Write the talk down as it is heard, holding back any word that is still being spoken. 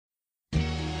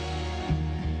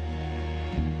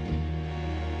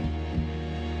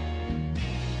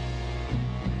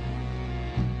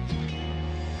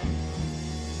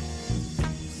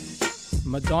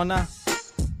Madonna,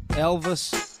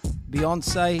 Elvis,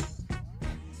 Beyonce,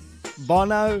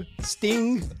 Bono,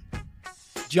 Sting,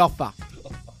 Joffa.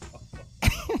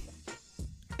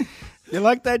 You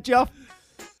like that, Joff?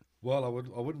 Well, I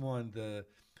wouldn't mind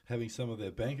having some of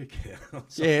their bank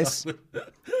accounts. Yes.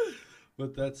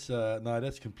 But that's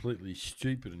that's completely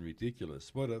stupid and ridiculous.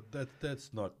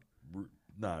 That's not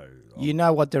no. You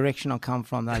know what direction I come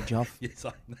from, though, Joff. Yes,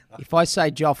 I know. If I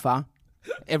say Joffa,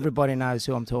 everybody knows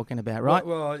who I'm talking about, right?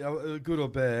 Well, good or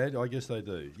bad, I guess they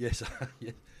do. Yes.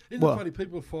 Yeah. Isn't it funny?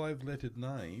 People with 5-lettered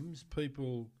names.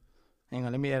 People. Hang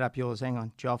on, let me add up yours. Hang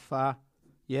on, Joffa.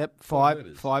 Yep,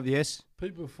 five. Yes.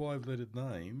 People with 5-lettered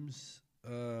names.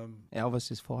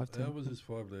 Elvis is 5 too. Elvis is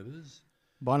 5 letters.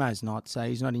 Bono's not, so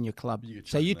he's not in your club.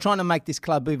 So you're another, trying to make this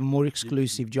club even more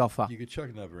exclusive, Joffa. You could chuck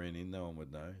another N in, no one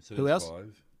would know. So who else?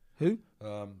 5. Who?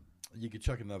 You could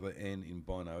chuck another N in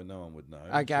Bono, no one would know.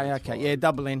 Okay, so yeah,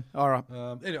 double N. All right.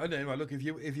 Anyway, look, if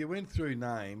you went through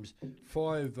names,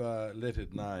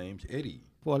 5-lettered names, Eddie.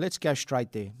 Well, let's go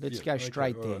straight there. Let's go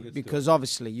straight there right, because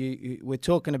obviously we're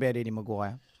talking about Eddie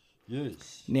Maguire.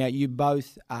 Yes. Now you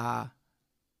both are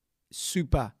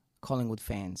super Collingwood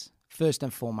fans, first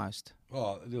and foremost.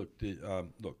 Oh, look,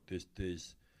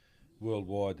 there's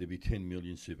worldwide there'll be 10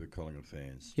 million super Collingwood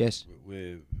fans. Yes.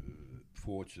 We're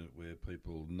fortunate where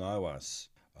people know us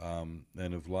and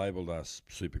have labelled us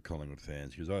super Collingwood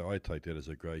fans because I take that as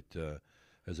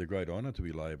a great honour to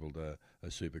be labelled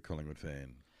a super Collingwood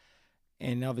fan.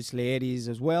 And obviously Eddie is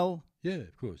as well. Yeah,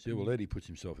 of course. Yeah, well, Eddie puts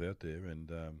himself out there, and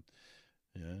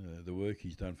the work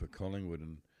he's done for Collingwood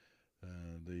and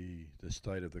the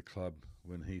state of the club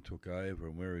when he took over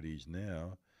and where it is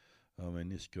now. I mean,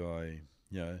 this guy,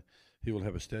 he will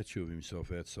have a statue of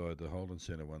himself outside the Holden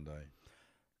Centre one day.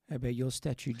 How about your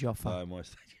statue, Joffa? No, my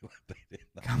statue won't be there.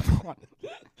 No. Come on.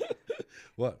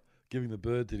 What? Giving the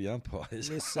bird to the umpires?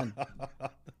 Listen,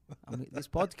 this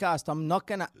podcast, I'm not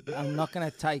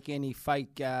gonna take any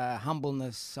fake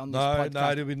humbleness on this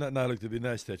podcast. There'll be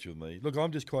no statue of me. Look,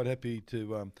 I'm just quite happy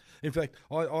to. In fact,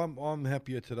 I'm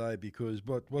happier today because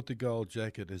what the Gold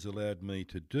Jacket has allowed me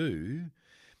to do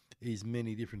is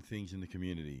many different things in the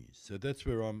community. So that's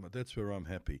where I'm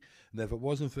happy. And if it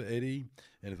wasn't for Eddie,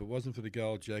 and if it wasn't for the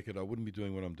Gold Jacket, I wouldn't be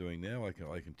doing what I'm doing now. I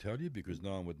can tell you because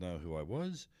no one would know who I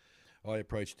was. I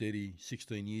approached Eddie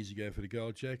 16 years ago for the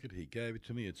Gold Jacket. He gave it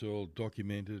to me. It's all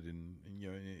documented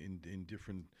in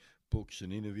different books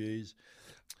and interviews.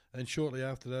 And shortly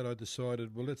after that, I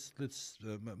decided, well, let's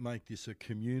make this a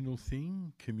community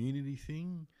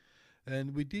thing,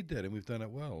 and we did that, and we've done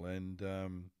it well. And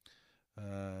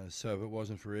so if it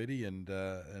wasn't for Eddie and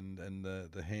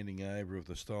the handing over of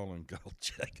the stolen Gold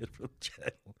Jacket from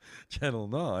Channel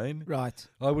 9, right,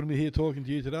 I wouldn't be here talking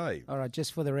to you today. All right,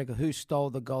 just for the record, who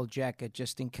stole the Gold Jacket,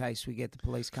 just in case we get the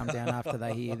police come down after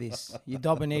they hear this? You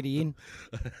dobbing Eddie in?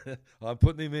 I'm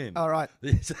putting him in. All right.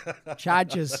 Yes.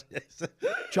 Charges. Yes.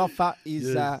 Joffa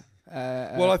is... Yes.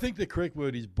 Well, I think the correct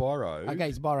word is borrowed. Okay,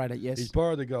 he's borrowed it, yes. He's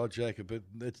borrowed the Gold Jacket, but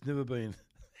it's never been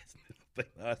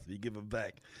asked to be given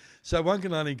back. So one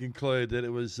can only conclude that it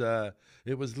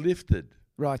was lifted.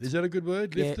 Right. Is that a good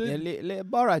word? Lifted? Yeah,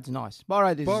 borrowed's nice.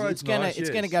 Borrowed is Borrowed's it's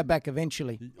gonna go back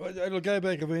eventually. It'll go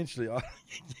back eventually.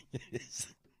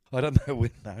 Yes. I don't know when.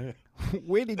 No.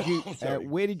 Where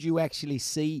did you actually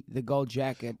see the Gold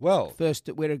Jacket? Well, first,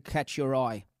 where did it catch your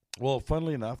eye? Well,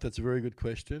 funnily enough, that's a very good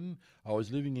question. I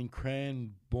was living in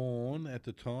Cranbourne at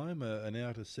the time, an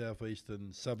outer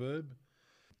southeastern suburb.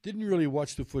 Didn't really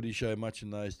watch the footy show much in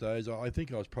those days. I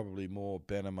think I was probably more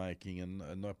banner making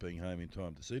and not being home in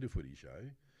time to see the footy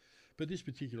show. But this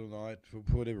particular night, for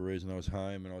whatever reason, I was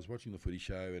home and I was watching the footy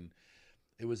show, and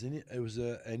it was an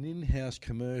in-house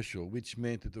commercial, which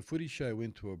meant that the footy show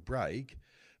went to a break,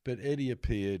 but Eddie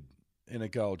appeared in a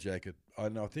Gold Jacket. I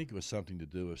think it was something to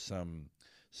do with some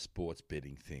sports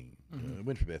betting thing. Mm-hmm. It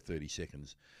went for about 30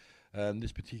 seconds.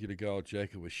 This particular Gold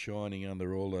Jacket was shining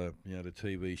under all the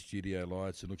TV studio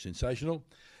lights and looked sensational.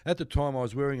 At the time, I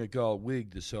was wearing a gold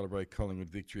wig to celebrate Collingwood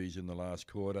victories in the last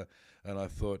quarter, and I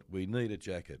thought we need a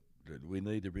jacket. We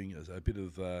need to bring a bit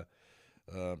of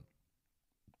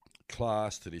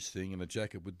class to this thing, and a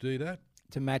jacket would do that.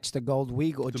 To match the gold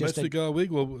wig, or to just match the gold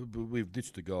wig? Well, we've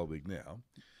ditched the gold wig now,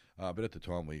 but at the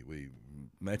time we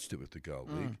matched it with the gold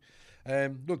wig.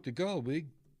 And look, the gold wig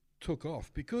took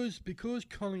off because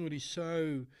Collingwood is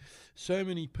so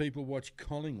many people watch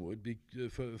Collingwood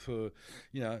for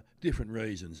different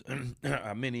reasons.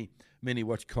 Many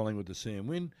watch Collingwood to see them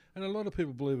win, and a lot of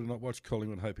people, believe it or not, watch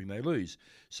Collingwood hoping they lose.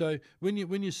 So when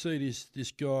you see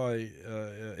this guy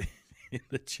in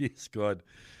the cheer squad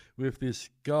with this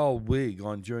gold wig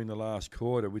on during the last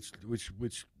quarter, which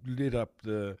lit up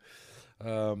the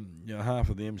half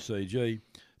of the MCG.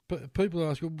 But people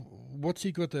ask, well, what's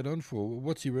he got that on for?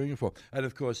 What's he wearing it for? And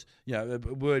of course, a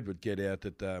word would get out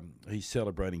that he's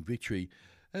celebrating victory.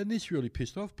 And this really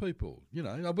pissed off people,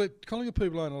 But Collingwood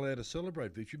people aren't allowed to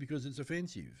celebrate victory because it's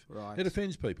offensive. Right. It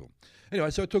offends people. Anyway,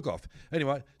 so it took off.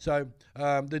 Anyway, so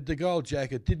the gold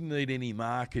jacket didn't need any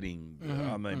marketing.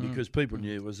 Because people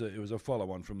knew it was a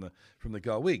follow-on from the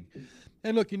gold wig.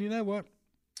 And look, and you know what?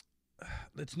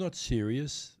 It's not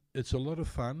serious. It's a lot of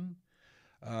fun.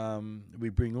 We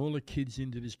bring all the kids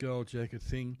into this gold jacket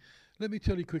thing. Let me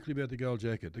tell you quickly about the gold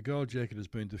jacket. The gold jacket has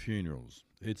been to funerals.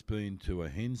 It's been to a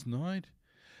hen's night.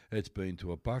 It's been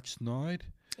to a Bucks night.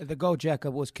 The gold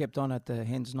jacket was kept on at the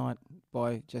Hens Night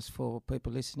by, just for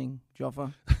people listening,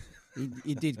 Joffa.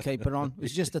 he did keep it on. It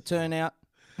was just a turnout.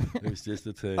 It was just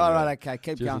a turnout. All right, okay,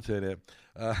 keep just going. Just a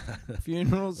turnout.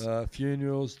 Funerals.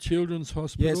 Funerals. Children's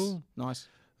Hospital. Yes, nice.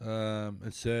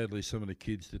 And sadly, some of the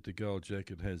kids that the gold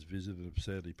jacket has visited have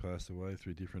sadly passed away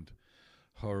through different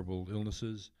horrible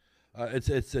illnesses. It's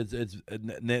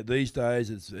these days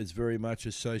it's very much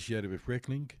associated with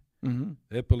Recklink.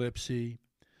 Mm-hmm. Epilepsy.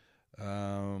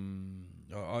 I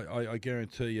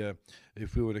guarantee you,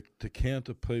 if we were to count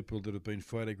the people that have been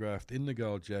photographed in the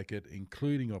gold jacket,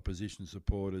 including opposition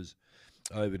supporters,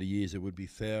 over the years, it would be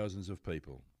thousands of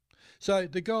people. So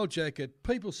the gold jacket,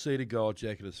 people see the gold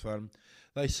jacket as fun.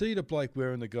 They see the bloke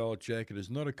wearing the gold jacket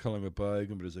as not a Collingwood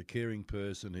bogan, but as a caring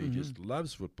person who just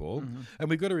loves football. Mm-hmm. And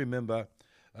we've got to remember,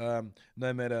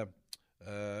 no matter...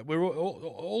 we're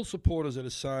all supporters are the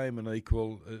same and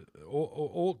equal.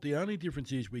 The only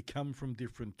difference is we come from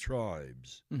different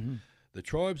tribes. Mm-hmm. The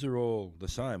tribes are all the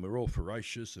same. We're all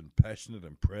ferocious and passionate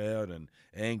and proud and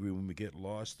angry when we get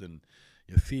lost and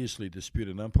fiercely dispute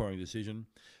an umpiring decision.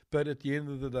 But at the end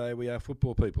of the day, we are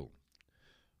football people.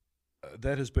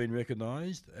 That has been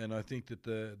recognised, and I think that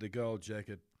the gold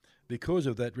jacket, because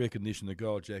of that recognition, the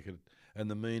gold jacket and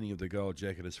the meaning of the gold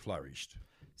jacket has flourished.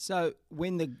 So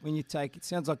when you take, it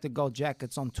sounds like the gold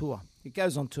jacket's on tour. It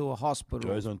goes on tour,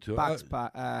 hospital, goes on tour, Bucks,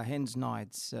 Hens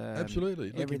Nights,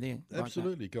 absolutely, everything.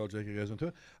 Absolutely, like gold jacket goes on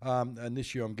tour. And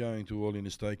this year I'm going to all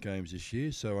interstate games this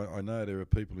year, so I know there are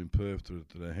people in Perth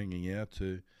that are hanging out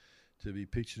to be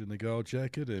pictured in the gold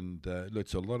jacket, and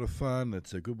it's a lot of fun.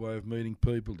 It's a good way of meeting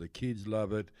people. The kids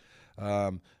love it.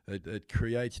 It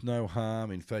creates no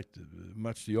harm. In fact,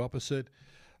 much the opposite.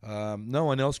 No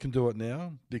one else can do it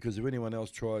now, because if anyone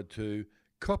else tried to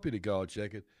copy the gold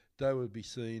jacket, they would be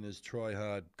seen as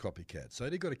try-hard copycats. So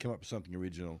they've got to come up with something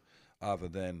original other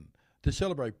than to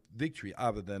celebrate victory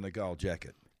other than a gold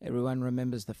jacket. Everyone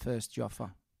remembers the first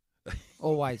Joffa.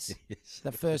 Always. Yes.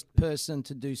 The first person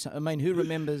to do something. I mean, who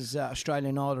remembers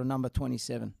Australian Idol number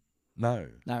 27? No.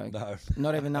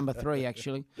 Not even number 3,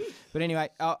 actually. But anyway,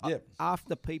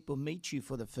 after people meet you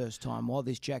for the first time while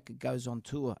this jacket goes on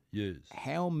tour, yes,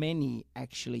 how many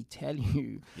actually tell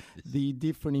you the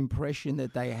different impression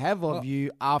that they have of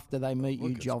you after they meet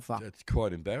you, Joffa? It's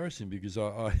quite embarrassing, because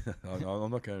I'm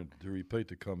not going to repeat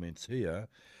the comments here.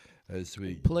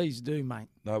 Please do, mate.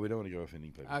 No, we don't want to go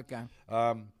offending people. Okay.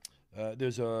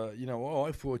 There's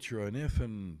I thought you're an F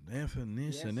and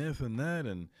this and F and that,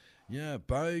 and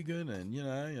bogan, and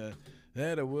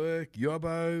how to work,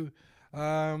 yobbo.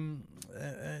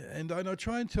 And I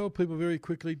try and tell people very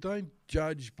quickly, don't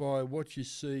judge by what you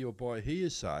see or by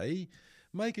hearsay.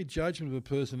 Make a judgment of a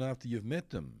person after you've met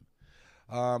them.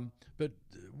 But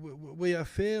we are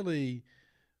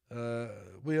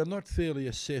not fairly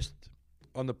assessed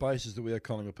on the basis that we are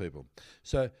Collingwood people.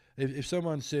 So if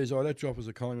someone says, that Joffa's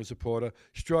a Collingwood supporter,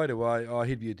 straight away,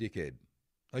 he'd be a dickhead.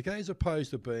 Okay, as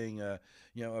opposed to being a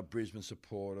Brisbane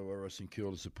supporter or a St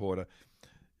Kilda supporter.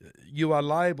 You are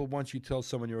labelled once you tell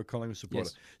someone you're a Collingwood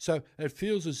supporter. Yes. So it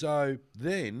feels as though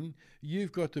then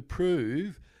you've got to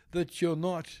prove that you're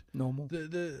not normal.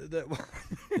 That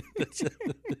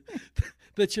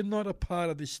you're not a part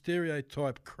of this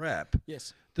stereotype crap.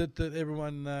 Yes. That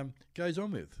everyone goes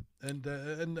on with. And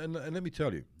let me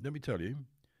tell you.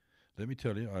 I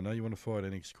know you want to fire the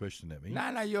next question at me.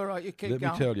 No, you're right. You keep going.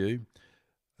 Let me tell you.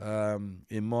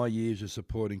 In my years of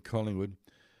supporting Collingwood,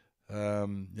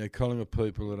 Collingwood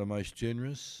people are the most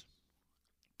generous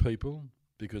people,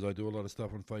 because I do a lot of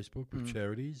stuff on Facebook with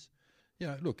charities.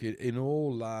 Look, in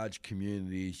all large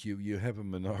communities, you have a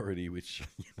minority which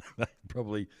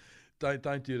probably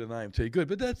don't do the name too good,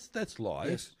 but that's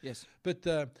life. Yes. But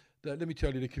let me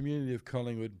tell you, the community of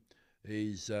Collingwood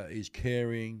is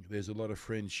caring. There's a lot of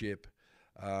friendship.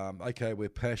 We're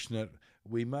passionate.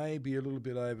 We may be a little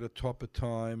bit over the top at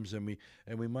times, and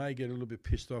we may get a little bit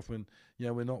pissed off when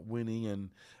we're not winning.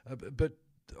 But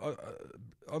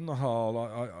on the whole,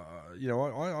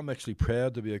 I'm actually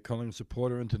proud to be a Collingwood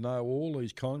supporter and to know all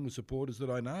these Collingwood supporters that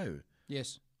I know.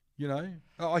 Yes. You know,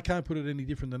 I can't put it any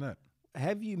different than that.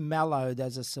 Have you mellowed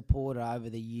as a supporter over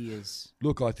the years?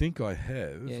 Look, I think I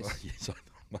have. Yes. Yes,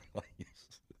 yes.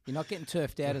 You're not getting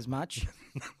turfed out as much?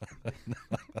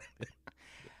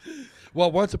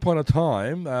 Well, once upon a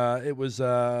time, it was.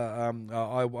 I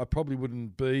probably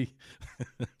wouldn't be.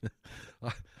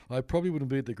 I probably wouldn't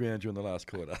be at the ground during the last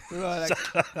quarter. Right.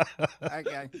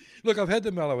 Okay. Look, I've had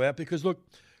to mellow out because look,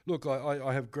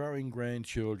 I have growing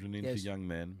grandchildren into Yes. young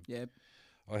men. Yep.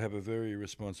 I have a very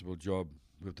responsible job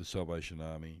with the Salvation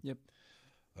Army. Yep.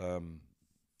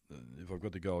 If I've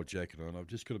got the gold jacket on, I've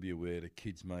just got to be aware that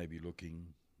kids may be looking.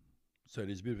 So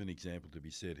there's a bit of an example to be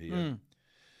set here.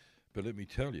 But let me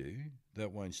tell you,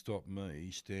 that won't stop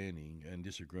me standing and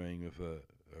disagreeing with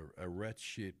a rat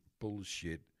shit,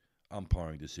 bullshit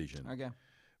umpiring decision, Okay.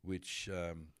 which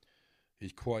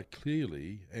is quite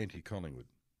clearly anti-Collingwood.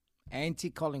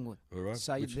 Anti-Collingwood. All right?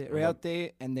 So Which they're out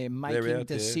there and they're making out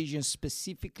there. decisions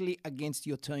specifically against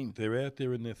your team. They're out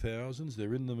there in their thousands.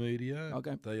 They're in the media.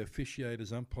 Okay. They officiate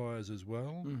as umpires as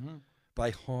well. Mm-hmm.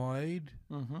 They hide.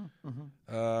 Mm-hmm.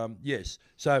 Mm-hmm. Yes.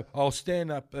 So I'll stand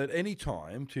up at any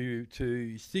time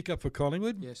to stick up for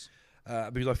Collingwood. Yes.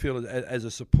 Because I feel as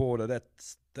a supporter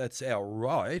that's our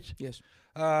right. Yes.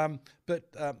 But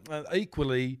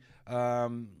equally,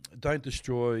 don't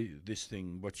destroy this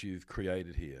thing, what you've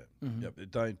created here. Mm-hmm. Yep,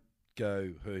 don't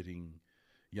go hurting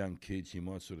young kids. You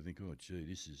might sort of think, oh,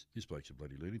 gee, this bloke's a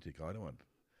bloody lunatic. I don't want to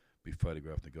be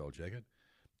photographed in a gold jacket.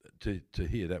 To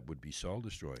hear that would be soul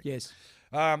destroying. Yes.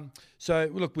 So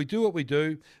look, we do what we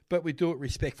do, but we do it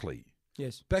respectfully.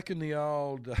 Yes. Back in the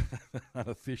old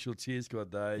unofficial Cheers Squad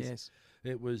days, Yes.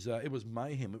 it was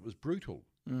mayhem. It was brutal,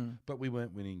 Mm. but we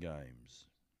weren't winning games.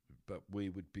 But we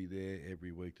would be there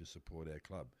every week to support our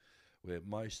club. Where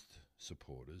most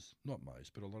supporters, not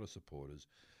most, but a lot of supporters,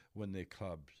 when their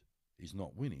club is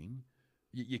not winning,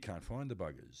 you can't find the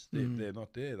buggers. They're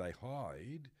not there. They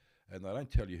hide, and they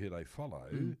don't tell you who they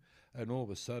follow. And all of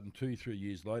a sudden, 2-3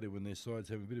 years later, when their side's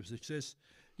having a bit of success,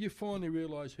 you finally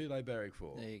realise who they barrack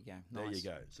for. There you go. There Nice. you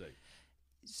go. See.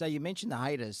 So you mentioned the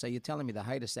haters. So you're telling me the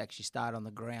haters actually start on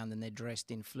the ground and they're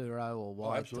dressed in fluoro or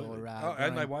white absolutely. or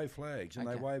And they green? wave flags, and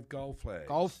Okay. they wave gold flags.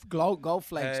 Gold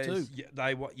flags too.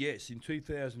 Yes, in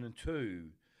 2002,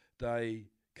 they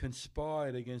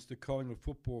conspired against the Collingwood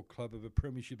Football Club of a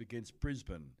premiership against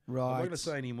Brisbane. I'm not going to Right.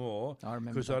 say any more I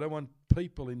remember because that. I don't want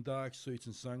people in dark suits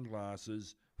and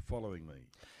sunglasses following me.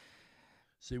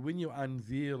 See, when you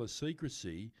unveil a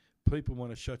secrecy, people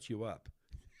want to shut you up.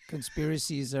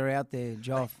 Conspiracies are out there,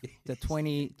 Joff. The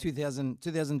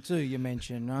 2002 you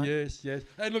mentioned, right? Yes.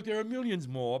 And look, there are millions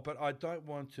more, but I don't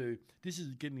want to. This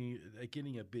is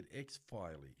getting a bit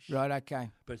X-file-ish. Right.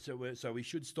 Okay. But so we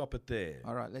should stop it there.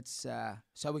 All right. Let's.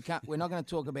 So we can't. We're not going to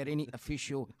talk about any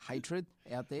official hatred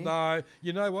out there. No,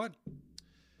 you know what?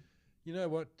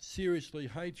 Seriously,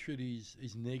 hatred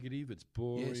is negative. It's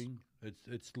boring.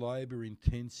 It's labour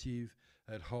intensive.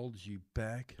 It holds you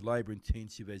back. Labour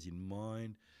intensive, as in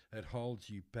mind. It holds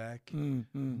you back.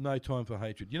 No time for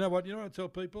hatred. You know what? I tell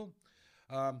people?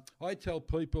 I tell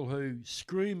people who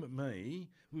scream at me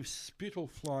with spittle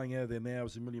flying out of their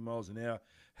mouths a million miles an hour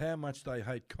how much they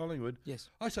hate Collingwood. Yes.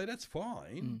 I say, that's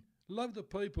fine. Love the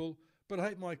people, but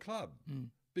hate my club.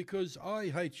 Because I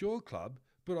hate your club,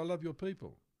 but I love your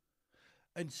people.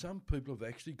 And some people have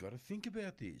actually got to think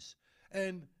about this.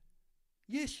 And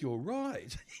yes, you're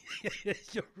right.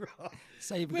 Yes, you're right.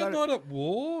 So you've We're not at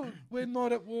war. We're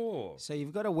not at war. So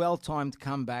you've got a well-timed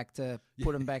comeback to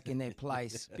put them back in their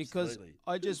place. Because absolutely.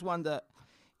 I just wonder,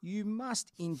 you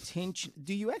must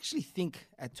do you actually think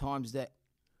at times that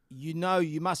you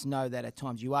must know that at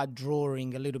times you are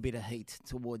drawing a little bit of heat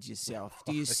towards yourself?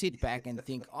 Do you sit back and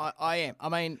think, I am? I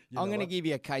mean, I'm going to give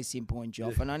you a case in point,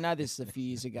 Joff, and I know this is a few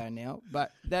years ago now,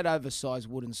 but that oversized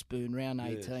wooden spoon, round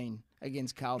 18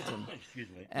 against Carlton. Excuse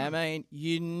me. I mean,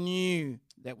 you knew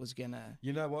that was going to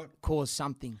You know what? cause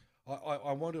something.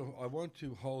 I want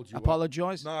to hold you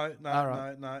Apologise? up.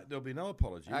 No. There'll be no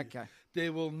apology. Okay.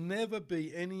 There will never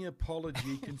be any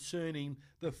apology concerning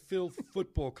the Filth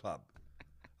Football Club.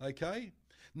 Okay?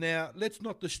 Now, let's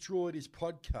not destroy this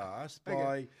podcast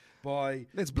by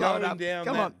Let's blow it going up. down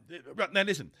Come on. Right, now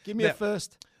listen. Give me a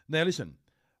first. Now listen.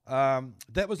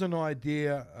 That was an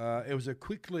idea. It was a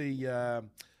quick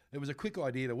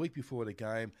idea the week before the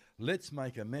game. Let's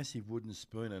make a massive wooden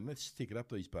spoon and let's stick it up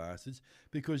these bastards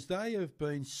because they have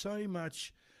been so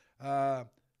much a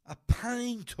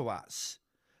pain to us.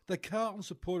 The Carlton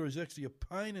supporter is actually a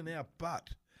pain in our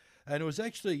butt. And it was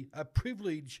actually a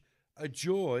privilege, a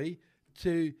joy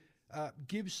to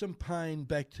give some pain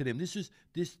back to them.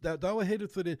 They were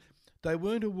headed for they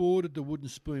weren't awarded the wooden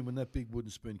spoon when that big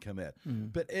wooden spoon came out,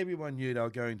 but everyone knew they were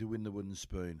going to win the wooden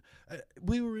spoon.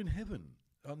 We were in heaven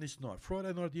on this night,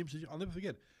 Friday night at the MCG. I'll never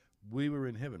forget. We were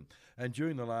in heaven. And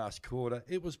during the last quarter,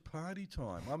 it was party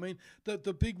time. I mean,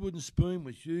 the big wooden spoon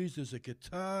was used as a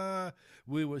guitar.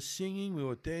 We were singing. We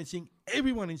were dancing.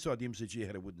 Everyone inside the MCG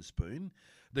had a wooden spoon.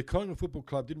 The Collingwood Football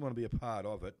Club didn't want to be a part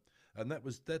of it. And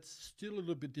that's still a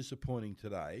little bit disappointing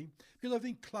today, because I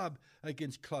think club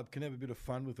against club can have a bit of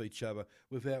fun with each other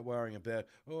without worrying about,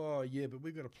 oh, yeah, but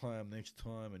we've got to play them next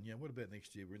time. And, what about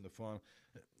next year? We're in the final.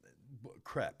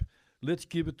 Crap. Let's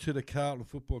give it to the Carlton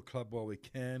Football Club while we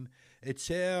can.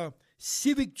 It's our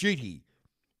civic duty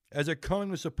as a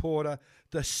Collingwood supporter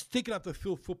to stick it up the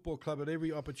Phil Football Club at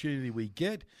every opportunity we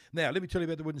get. Now, let me tell you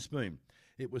about the wooden spoon.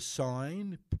 It was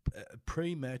signed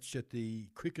pre-match at the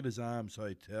Cricketers Arms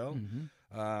Hotel.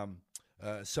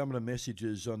 Some of the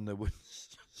messages on the wooden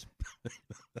spoon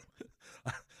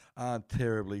aren't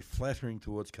terribly flattering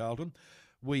towards Carlton.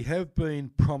 We have been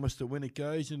promised that when it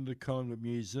goes into the Collingwood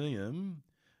Museum,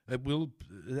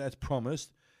 as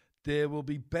promised, there will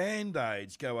be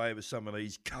Band-Aids go over some of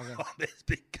these corners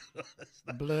because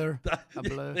a blur.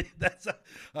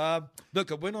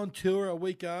 Look, I went on tour a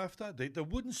week after. The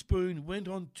wooden spoon went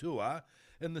on tour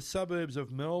in the suburbs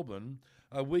of Melbourne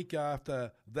a week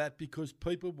after that because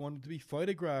people wanted to be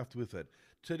photographed with it.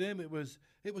 To them, it was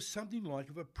something like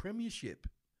of a premiership.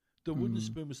 The wooden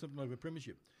spoon was something like a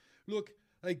premiership. Look,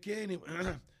 again,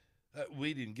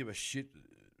 we didn't give a shit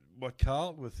what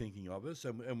Carlton were thinking of us,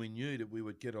 and we knew that we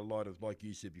would get a lot of, like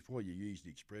you said before, you used the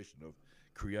expression of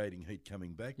creating heat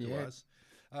coming back to us.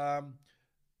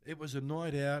 It was a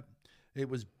night out. It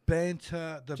was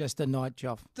banter. Just a night,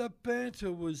 Joff. The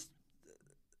banter was...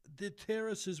 The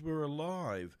terraces were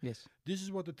alive. Yes. This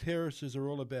is what the terraces are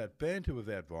all about. Banter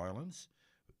without violence.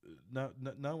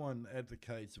 No one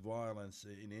advocates violence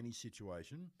in any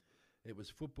situation. It was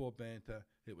football banter.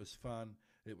 It was fun.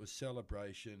 It was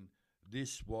celebration.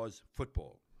 This was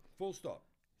football. Full stop.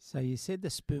 So you said the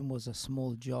spoon was a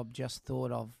small job just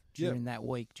thought of during that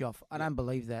week, Joff. I don't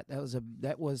believe that.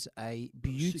 That was a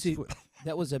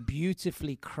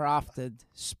beautifully crafted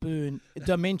spoon.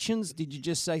 Dimensions? Did you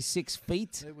just say 6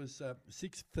 feet? It was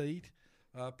 6 feet.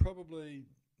 Probably,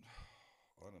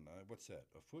 I don't know. What's that?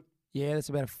 A foot? Yeah, that's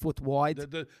about a foot wide.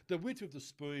 The width of the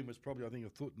spoon was probably, I think,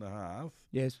 1.5 feet.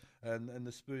 Yes. And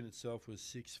the spoon itself was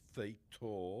 6 feet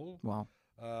tall. Wow.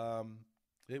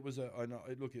 It was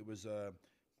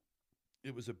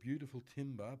it was a beautiful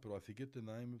timber, but I forget the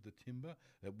name of the timber.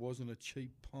 It wasn't a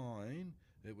cheap pine.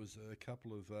 It was a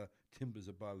couple of timbers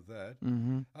above that.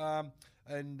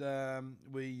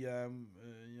 We,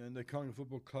 in the Collingwood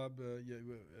Football Club,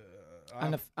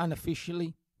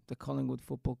 unofficially, the Collingwood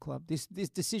Football Club. This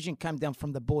decision came down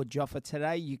from the board, Joffa.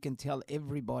 Today, you can tell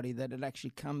everybody that it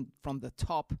actually come from the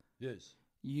top. Yes.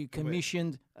 You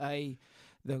commissioned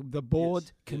the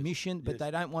board commissioned, but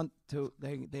they don't want to.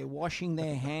 They're washing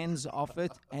their hands off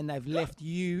it, and they've left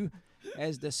you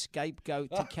as the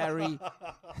scapegoat to carry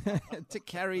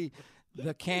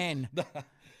the can.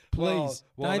 Please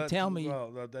don't tell me.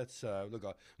 Well, that's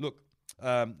look.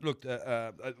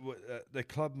 The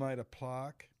club made a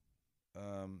plaque.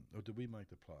 Or did we make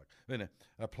the plaque? No,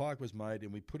 a plaque was made,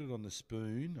 and we put it on the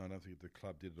spoon. I don't think the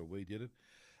club did it or we did it.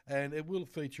 And it will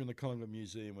feature in the Collingwood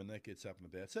Museum when that gets up and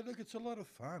about. So, look, it's a lot of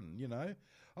fun,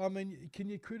 I mean, can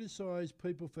you criticise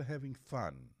people for having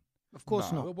fun? Of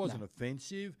course not. It wasn't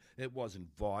offensive. It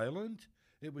wasn't violent.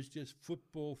 It was just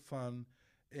football fun,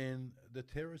 and the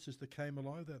terraces that came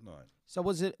alive that night. So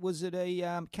was it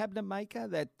a cabinet maker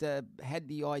that had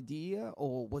the idea,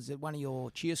 or was it one of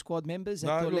your cheer squad members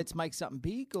that thought, let's make something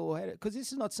big? Or because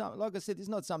this is not something, like I said, it's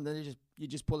not something that you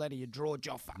just pull out of your drawer,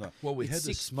 Joffa. No. Well, we had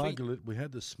to smuggle it. We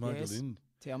had to smuggle it in.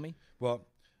 Tell me. Well,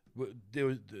 there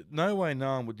was no way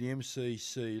known would the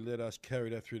MCC let us carry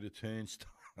that through the turnstiles.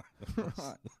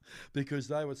 Right. Because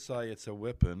they would say it's a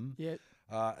weapon. Yeah.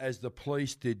 As the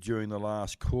police did during the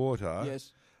last quarter.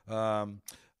 Yes.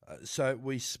 So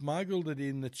we smuggled it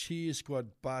in the cheer squad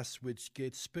bus, which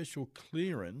gets special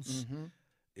clearance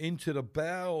into the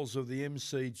bowels of the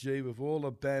MCG with all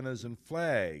the banners and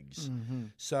flags.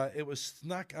 So it was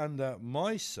snuck under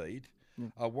my seat,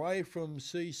 away from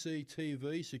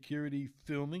CCTV security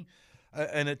filming,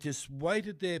 and it just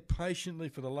waited there patiently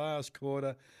for the last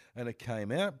quarter, and it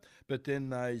came out. But then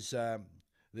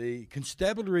the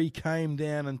constabulary came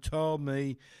down and told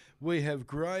me, we have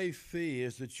grave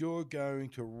fears that you're going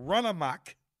to run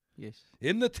amok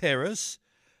in the terrace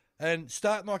and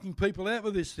start knocking people out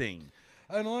with this thing.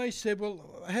 And I said,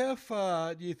 well, how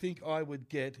far do you think I would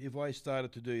get if I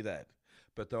started to do that?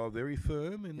 but they were very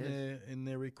firm in Yes.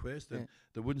 their request, and Yeah.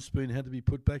 the wooden spoon had to be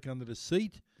put back under the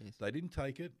seat. Yes. They didn't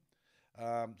take it,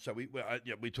 so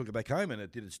we took it back home, and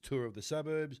it did its tour of the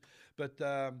suburbs. But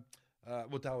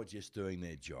well, they were just doing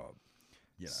their job,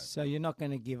 you know. So you're not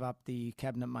going to give up the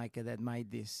cabinet maker that made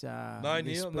this? No, this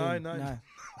Neil. spoon? No. Did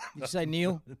you say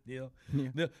Neil? Neil.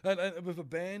 Neil. Neil. And with a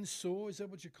bandsaw, is that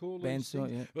what you call these Bandsaw,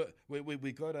 things? yeah.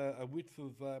 We got a width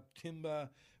of timber.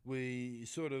 We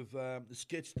sort of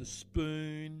sketched the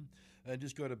spoon and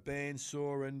just got a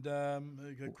bandsaw and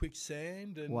a quick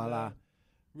sand and Voila.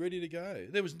 ready to go.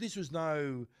 This was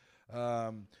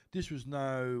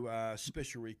no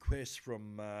special request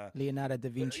from Leonardo da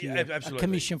Vinci, yeah, a absolutely.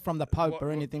 commission from the Pope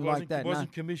or anything like that. It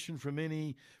wasn't commissioned from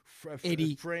any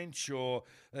Eddie. French or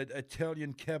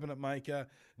Italian cabinet maker.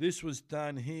 This was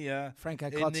done here Franco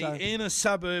in Cozzo. the inner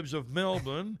suburbs of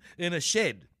Melbourne in a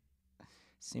shed.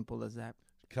 Simple as that.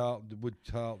 Would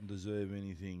Carlton deserve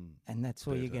anything? And that's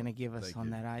all you're better? going to give us Thank on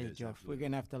you. that age, Yes, Joff. We're absolutely.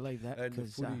 going to have to leave that. And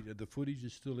because the footage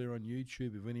is still there on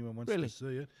YouTube if anyone wants Really? to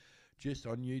see it. Just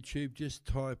on YouTube, just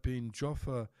type in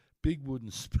Joffa Big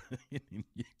Wooden Spoon in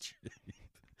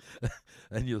YouTube.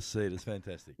 And you'll see it. It's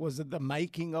fantastic. was it the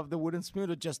making of the wooden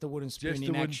spoon or just the wooden spoon Just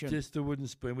in the action? just the wooden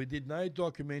spoon. We did no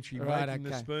documentary Right, making the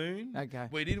okay. spoon. Okay.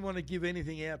 We didn't want to give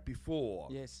anything out before.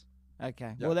 Yes.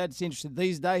 Okay. Yeah. Well, that's interesting.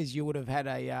 These days, you would have had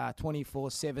a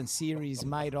 24/7 series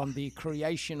made on the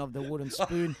creation of the wooden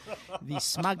spoon, the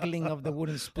smuggling of the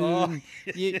wooden spoon.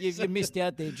 You missed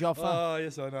out there, Joffa, Oh,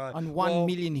 yes, I know. on 1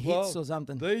 million hits or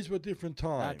something. These were different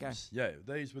times. Okay. Yeah,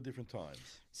 these were different times.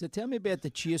 So tell me about the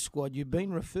cheer squad. You've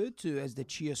been referred to as the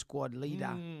cheer squad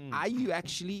leader. Are you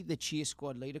actually the cheer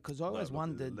squad leader? Because I always look,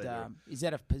 wondered, leader. is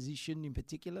that a position in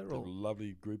particular? A Or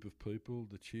lovely group of people,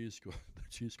 the cheer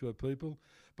squad people.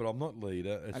 But I'm not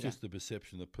leader. It's Okay. just the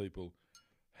perception that people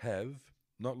have.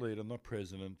 Not leader, not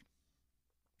president.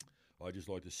 I just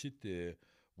like to sit there,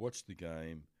 watch the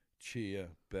game, cheer,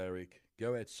 barrack,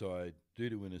 go outside, do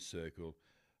the winner's circle,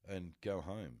 and go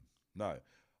home. No.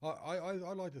 I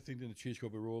like to think that in the cheer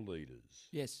squad we're all leaders.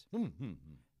 yes. Mm-hmm.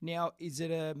 Now, is it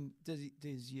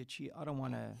does your cheer? I don't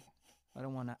want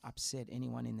to upset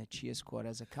anyone in the cheer squad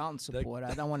as a Carlton supporter.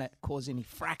 I don't want to cause any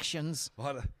fractions.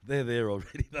 They're there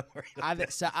already. Don't worry.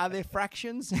 Are there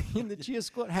fractions in the cheer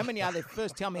squad? How many are there?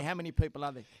 First, tell me how many people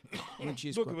are there in the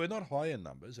cheer Look, squad? we're not high in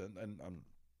numbers, and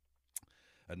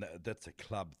that's a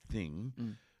club thing.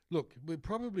 Mm. Look, we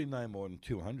probably no more than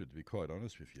 200, to be quite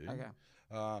honest with you.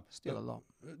 Okay. Still a lot.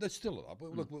 That's still a lot.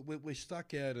 But look, we're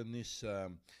stuck out in this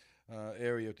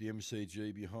area at the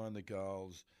MCG behind the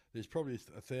goals. There's probably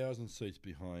 1,000 seats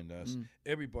behind us.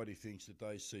 Everybody thinks that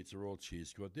those seats are all cheer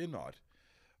squad. They're not.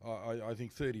 I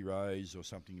think 30 rows or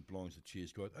something belongs to cheer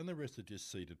squad, and the rest are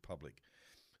just seated public.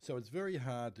 So it's very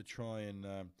hard to try and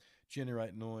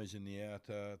generate noise in the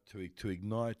outer to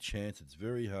ignite chants. It's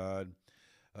very hard.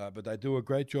 But they do a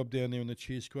great job down there in the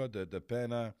cheer squad, the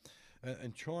banner,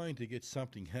 and trying to get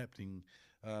something happening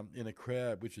in a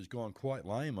crowd which has gone quite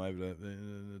lame over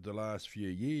the last few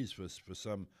years for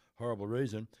some horrible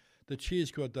reason. The cheer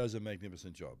squad does a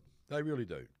magnificent job. They really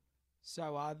do.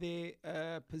 So are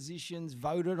there positions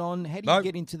voted on? How do No. you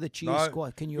get into the cheer No.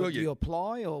 squad? Can you Well, do you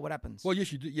apply or what happens? Well,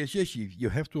 yes, you do. Yes, you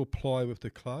have to apply with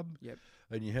the club. Yep.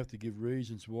 And you have to give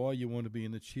reasons why you want to be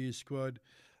in the cheer squad.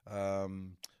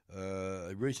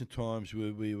 Recent times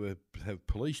we would have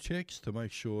police checks to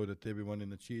make sure that everyone in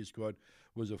the cheer squad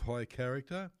was of high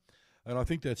character, and I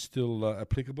think that's still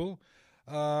applicable.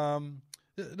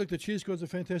 Look, the cheer squad's a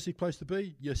fantastic place to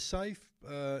be. You're safe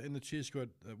in the cheer squad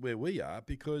where we are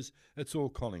because it's all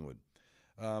Collingwood.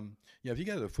 If you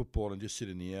go to the football and just sit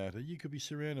in the outer, you could be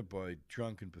surrounded by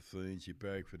drunken buffoons. You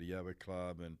barrack for the other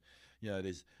club, and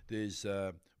there's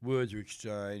words are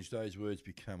exchanged. Those words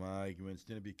become arguments.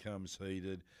 Then it becomes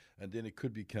heated, and then it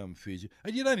could become physical.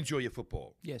 And you don't enjoy your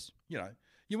football. Yes.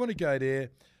 You want to go there,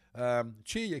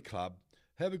 cheer your club,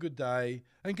 have a good day,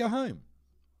 and go home.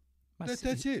 That's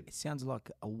it. It sounds like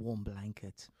a warm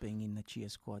blanket being in the cheer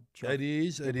squad. Job. It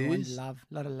is. It Everyone is. Love,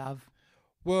 lot of love.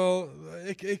 Well,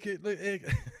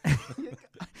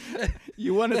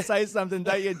 You want to say something,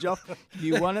 don't you, Joff?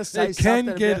 You want to say it something?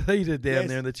 can get about, heated down Yes.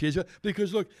 there in the cheers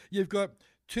because look, you've got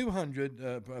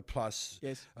 200 plus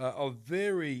Yes. of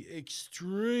very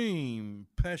extreme,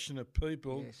 passionate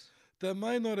people Yes. that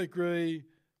may not agree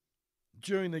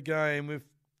during the game with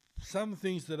some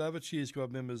things that other cheer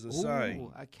squad members are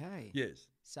saying. Okay. Yes.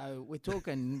 So we're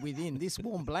talking within this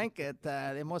warm blanket,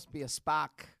 there must be a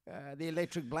spark. The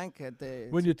electric blanket.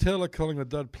 When you tell a Collingwood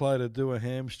dud player to do a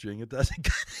hamstring, it doesn't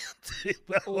go down too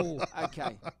well. Oh,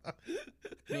 okay.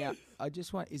 Now, I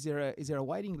just want, is there a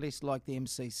waiting list like the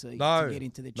MCC No, to get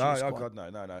into the no, cheer oh squad?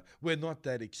 God, no. We're not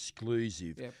that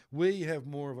exclusive. Yep. We have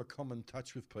more of a common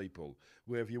touch with people,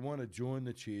 where if you want to join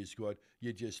the cheer squad,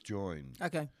 you just join.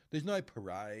 Okay. There's no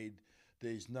parade.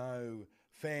 There's no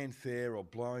fanfare or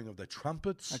blowing of the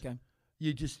trumpets. Okay.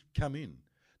 You just come in.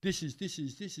 This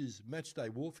is match day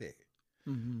warfare.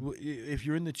 Mm-hmm. If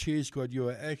you're in the cheer squad, you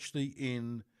are actually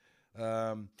in.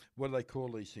 What do they call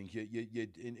these things? You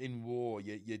in war.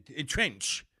 You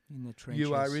entrench. In the trenches.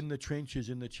 You are in the trenches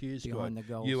in the cheer squad. Behind the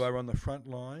goals. You are on the front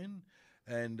line,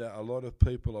 and a lot of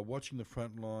people are watching the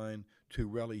front line to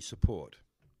rally support.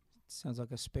 Sounds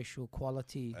like a special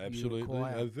quality. Absolutely, You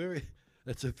require.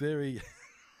 It's a very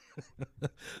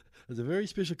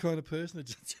special kind of person that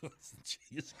just joins the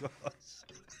cheer squads.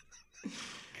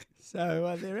 So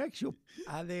are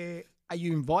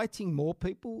you inviting more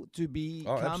people to be?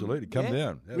 Oh, absolutely. Come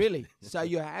down. Really? So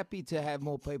you're happy to have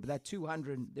more people? That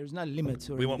 200, there's no limits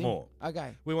or We want anything? more.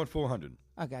 Okay. We want 400.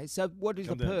 Okay. So what is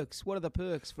Come the down. perks? What are the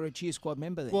perks for a cheer squad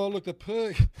member then? Well, look, the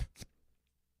perks.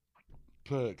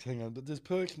 Hang on. There's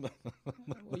perks. Well,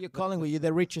 you're Collingwood. You're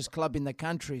the richest club in the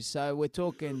country. So we're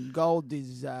talking gold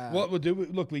is. What we'll do?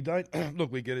 Look, we don't.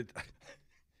 Look, we get it.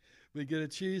 We get a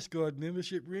cheer squad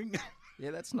membership ring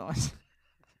Yeah, that's nice.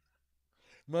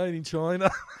 made in China.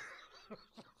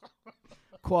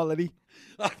 Quality.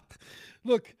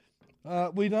 Look,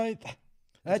 we don't.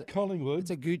 At Collingwood,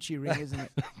 It's a Gucci ring, isn't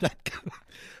it?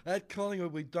 at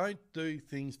Collingwood, we don't do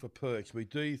things for perks. We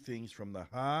do things from the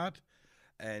heart,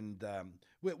 and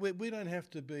we don't have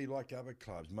to be like other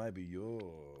clubs. Maybe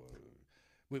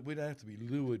we don't have to be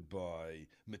lured by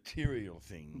material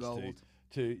things. Gold.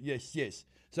 Yes.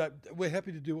 So we're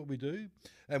happy to do what we do,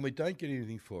 and we don't get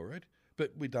anything for it,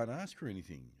 but we don't ask for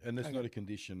anything, and that's not a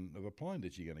condition of applying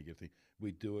that you're going to get things.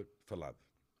 We do it for love.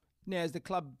 Now, is the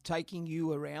club taking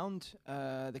you around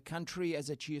the country as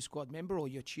a cheer squad member, or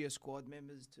your cheer squad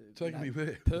members to Taking me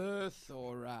where? Perth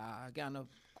or going to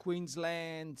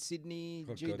Queensland, Sydney,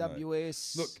 Oh, God, no.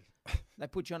 GWS? Look, They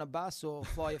put you on a bus or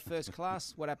fly you first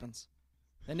class. What happens?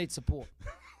 They need support.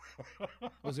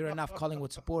 Was there enough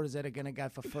Collingwood supporters that are going to go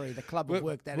for free? The club will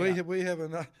work that out. We have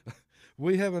enough.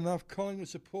 We have enough Collingwood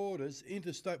supporters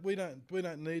interstate. We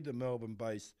don't need the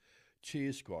Melbourne-based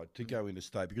cheer squad to go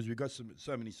interstate because we've got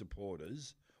so many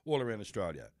supporters all around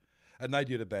Australia, and they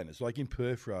do the banners. Like in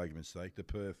Perth, for argument's sake, the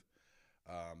Perth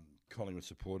Collingwood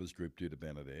supporters group do the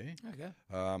banner there. Okay.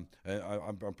 And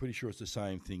I'm pretty sure it's the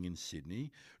same thing in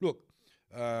Sydney. Look.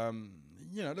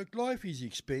 Look, life is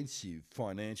expensive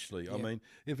financially. Yeah. I mean,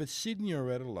 if it's Sydney or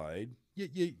Adelaide,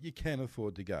 you can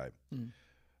afford to go.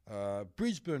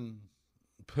 Brisbane,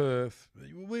 Perth,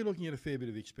 we're looking at a fair bit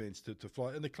of expense to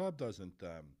fly, and the club doesn't.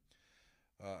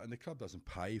 And the club doesn't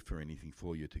pay for anything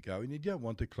for you to go, and you don't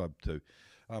want the club to.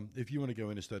 If you want to go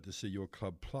interstate to see your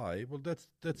club play, well, that's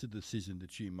a decision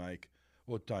that you make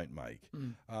or don't make.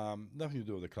 Nothing to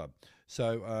do with the club.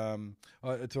 So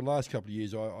for the last couple of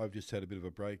years, I've just had a bit of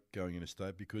a break going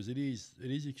interstate because it is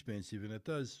expensive, and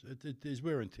there's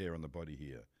wear and tear on the body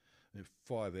here.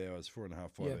 5 hours,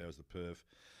 4.5 hours to Perth,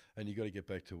 and you got to get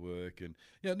back to work, and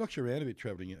it knocks you around a bit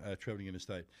travelling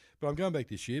interstate. But I'm going back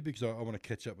this year because I want to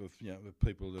catch up with with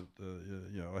people that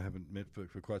I haven't met for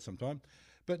quite some time.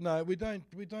 But no, we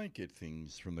don't get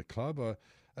things from the club,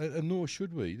 and nor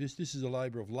should we. This is a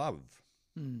labour of love.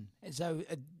 And so,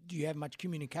 do you have much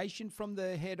communication from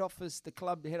the head office, the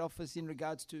club head office, in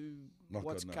regards to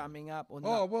what's coming up? Or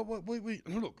well, we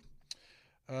look.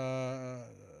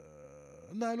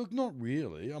 No, look, not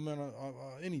really. I mean,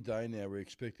 any day now we're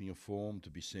expecting a form to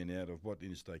be sent out of what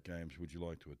interstate games would you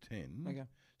like to attend. Okay.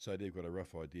 So they've got a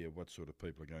rough idea of what sort of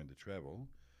people are going to travel.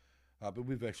 But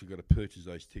we've actually got to purchase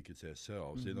those tickets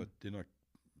ourselves. Mm-hmm. They're not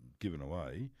given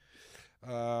away.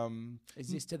 Is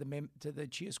this to the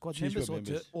cheer squad Cheer members squad or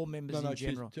members. to all members in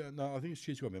general? No, I think it's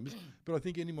cheer squad members. But I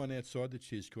think anyone outside the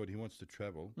cheer squad who wants to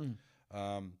travel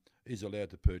is allowed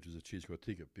to purchase a cheer squad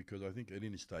ticket because I think at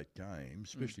interstate games,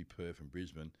 especially Perth and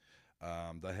Brisbane,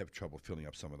 they have trouble filling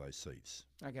up some of those seats.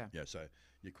 Okay. Yeah, so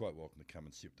you're quite welcome to come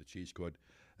and sit with the cheer squad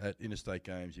at interstate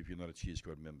games if you're not a cheer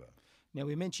squad member. Now,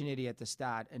 we mentioned, Eddie, at the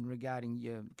start, and regarding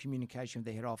your communication with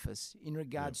the head office, in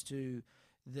regards to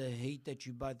the heat that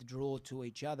you both draw to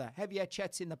each other, have you had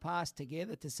chats in the past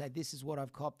together to say, this is what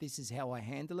I've copped, this is how I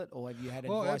handle it, or have you had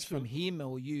advice from him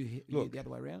or you the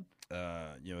other way around?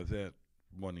 Without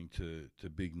wanting to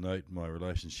big note my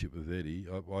relationship with Eddie,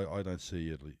 I don't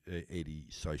see Eddie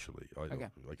socially.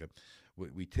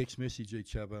 We text message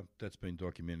each other. That's been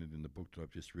documented in the book that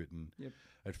I've just written. Yep.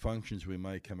 At functions, we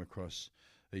may come across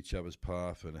each other's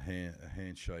path and a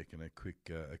handshake and a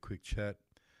quick chat.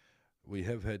 We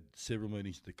have had several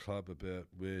meetings at the club about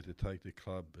where to take the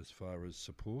club as far as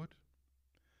support,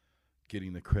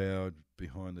 getting the crowd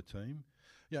behind the team.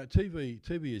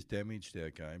 TV has damaged our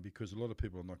game because a lot of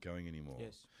people are not going anymore.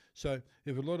 Yes. So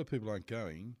if a lot of people aren't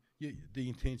going, the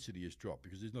intensity has dropped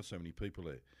because there's not so many people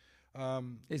there.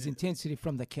 There's intensity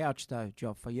from the couch, though,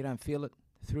 Joffa. You don't feel it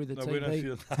through the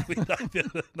TV. We don't feel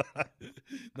it.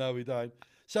 No, we don't.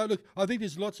 So, look, I think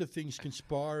there's lots of things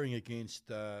conspiring against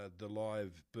the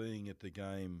live being at the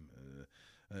game,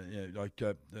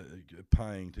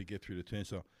 paying to get through the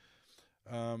turnstile.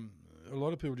 A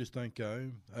lot of people just don't go,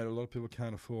 and a lot of people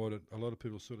can't afford it. A lot of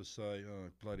people sort of say,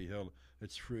 oh, bloody hell,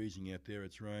 it's freezing out there,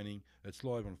 it's raining, it's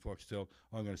live on Foxtel,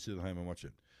 I'm going to sit at home and watch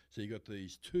it. So you've got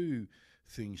these two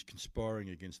things conspiring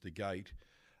against the gate,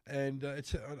 and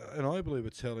I believe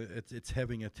it's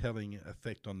having a telling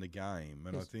effect on the game.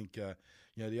 And yes. I think the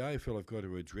AFL have got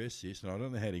to address this, and I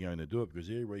don't know how they're going to do it because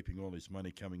they're reaping all this money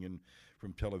coming in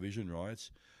from television rights.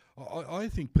 I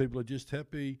think people are just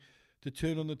happy to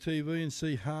turn on the TV and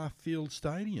see half-filled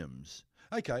stadiums.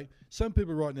 Okay, some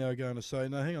people right now are going to say,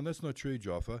 no, hang on, that's not true,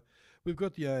 Joffa. We've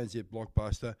got the ANZ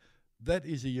Blockbuster. That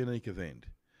is a unique event.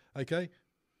 Okay?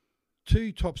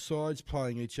 Two top sides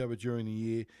playing each other during the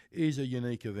year is a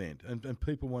unique event, and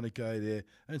people want to go there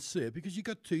and see it because you've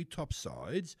got two top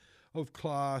sides of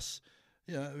class,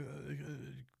 and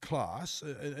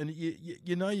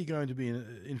you know you're going to be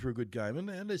in for a good game, and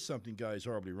unless something goes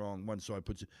horribly wrong, one side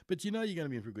puts it, but you know you're going to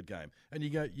be in for a good game, and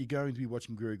you're going to be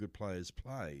watching very good players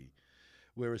play,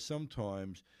 whereas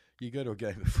sometimes you go to a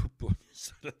game of football and you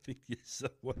sort of think to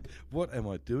yourself, what am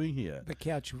I doing here? The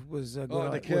couch was a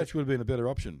good the couch would have been a better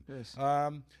option. Yes.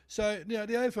 So now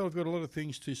the AFL have got a lot of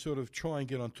things to sort of try and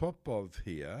get on top of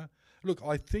here. Look,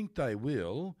 I think they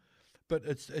will, but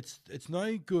it's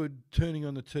no good turning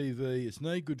on the TV. It's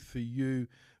no good for you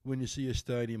when you see a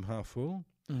stadium half full.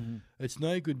 Mm-hmm. It's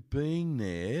no good being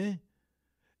there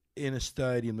in a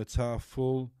stadium that's half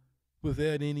full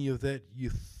without any of that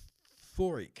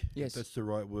euphoric, yes, if that's the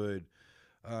right word,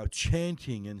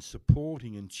 chanting and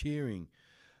supporting and cheering.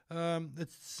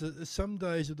 Some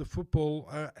days of the football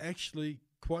are actually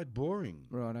quite boring.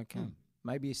 Right, okay.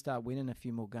 Maybe you start winning a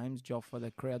few more games, Joffa,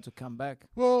 the crowds will come back.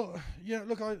 Well, yeah,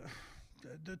 look,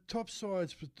 the top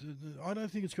sides, I don't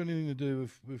think it's got anything to do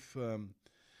with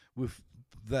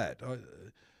that.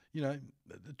 The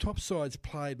top sides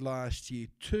played last year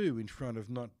too in front of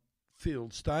not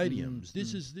filled stadiums.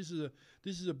 This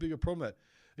is a bigger problem.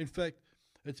 In fact,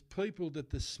 it's people that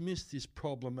dismiss this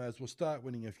problem as we'll start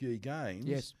winning a few games.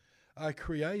 Yes. Are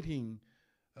creating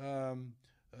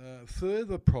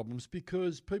further problems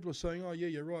because people are saying, "Oh yeah,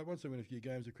 you're right. Once they win a few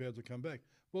games, the crowds will come back."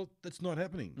 Well, that's not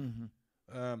happening.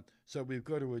 Mm-hmm. So we've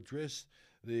got to address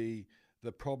the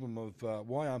problem of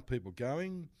why aren't people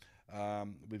going.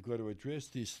 We've got to address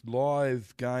this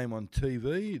live game on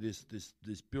TV,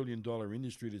 this billion-dollar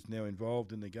industry that's now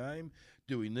involved in the game.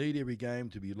 Do we need every game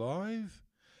to be live?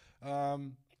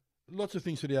 Lots of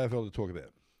things for the AFL to talk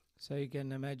about. So you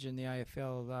can imagine the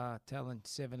AFL telling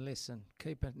Seven, listen,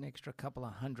 keep an extra couple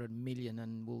of $100 million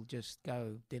and we'll just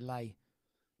go delay.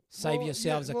 Save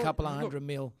yourselves a couple of $100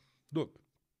 million. Look,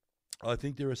 I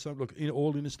think there are some in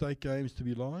all interstate games to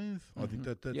be live. Mm-hmm. I think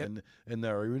that yep. and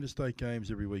there are interstate games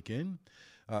every weekend.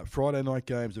 Friday night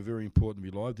games are very important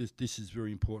to be live. This is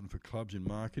very important for clubs in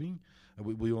marketing.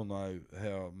 We all know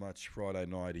how much Friday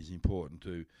night is important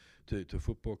to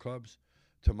football clubs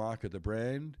to market the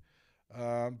brand.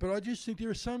 But I just think there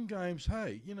are some games.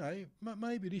 Hey,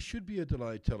 maybe this should be a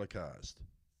delayed telecast.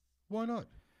 Why not?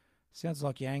 Sounds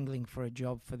like you're angling for a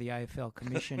job for the AFL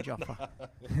Commission, Joffa.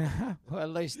 Well, at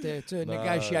least to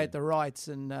negotiate the rights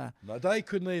and. No, they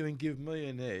couldn't even give me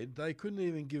an Ed. They couldn't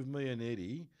even give me an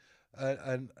Eddie,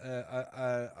 an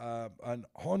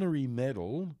honorary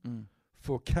medal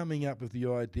for coming up with the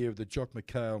idea of the Jock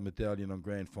McHale medallion on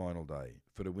Grand Final Day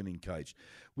for the winning coach,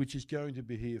 which is going to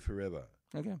be here forever.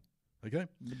 Okay. Okay.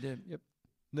 Yep.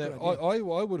 Now, I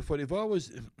would have thought if I was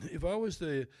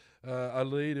a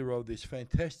leader of this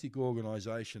fantastic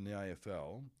organisation, the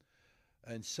AFL,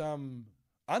 and some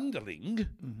underling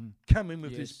come in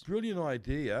with this brilliant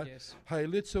idea, hey,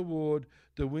 let's award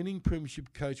the winning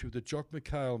premiership coach with the Jock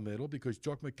McHale medal because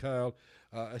Jock McHale,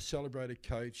 a celebrated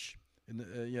coach, in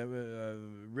the,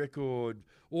 record,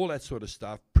 all that sort of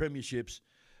stuff, premierships.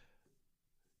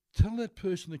 Tell that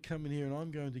person to come in here and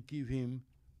I'm going to give him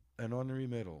an honorary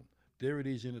medal. There it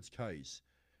is in its case.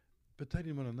 But they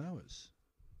didn't want to know us.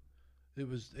 it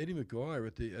was Eddie Maguire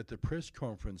at the press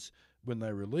conference when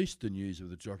they released the news of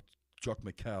the Jock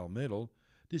McHale medal.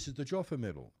 This is the Joffa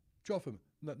medal. Joffa,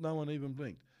 no one even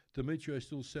blinked. Demetrio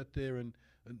still sat there, and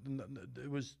it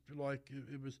was like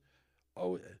it was.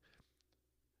 Oh,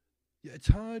 yeah, it's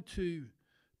hard to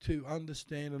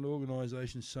understand an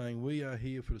organisation saying we are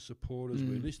here for the supporters.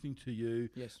 We're listening to you.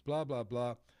 Yes. Blah blah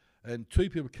blah, and two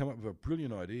people come up with a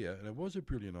brilliant idea, and it was a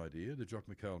brilliant idea, the Jock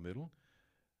McHale medal,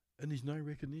 and there's no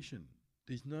recognition.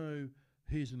 There's no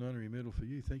here's an honorary medal for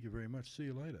you. Thank you very much. See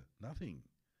you later. Nothing.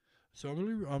 So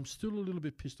I'm still a little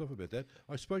bit pissed off about that.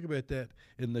 I spoke about that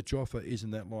in the Joffa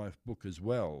Isn't That Life book as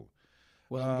well.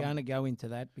 Well, I'm going to go into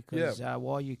that because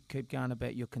while you keep going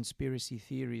about your conspiracy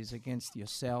theories against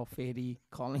yourself, Eddie,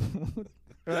 Collingwood,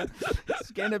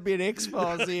 it's going to be an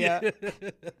X-Files here.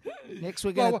 Next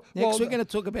we're going to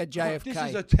talk about JFK. This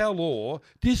is a tell-all.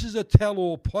 This is a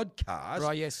tell-all podcast.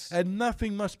 Right, yes. And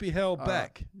nothing must be held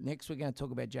back. Right. Next we're going to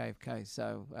talk about JFK.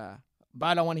 So,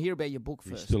 but I want to hear about your book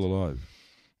first. He's still alive.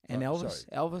 And Elvis?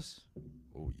 Sorry. Elvis?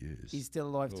 Oh, yes. He's still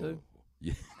alive too?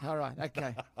 Yeah. All right,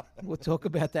 okay. We'll talk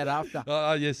about that after.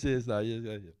 Yes.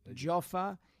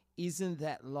 Joffa, Isn't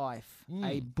That Life?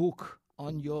 A book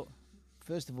on your...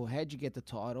 First of all, how'd you get the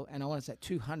title? And I want to say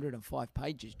 205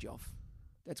 pages, Joff.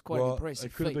 That's quite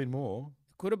impressive. It could have been more.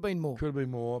 Could have been more. Could have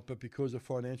been more, but because of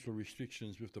financial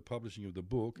restrictions with the publishing of the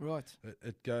book, right,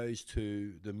 it goes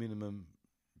to the minimum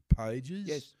pages.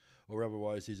 Yes. Or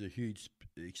otherwise there's a huge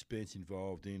expense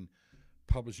involved in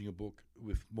publishing a book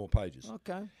with more pages.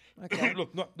 Okay.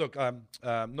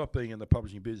 Not being in the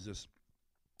publishing business,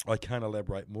 I can't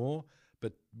elaborate more,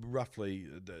 but roughly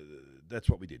that's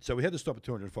what we did. So we had to stop at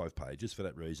 205 pages for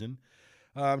that reason.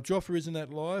 Joffa Isn't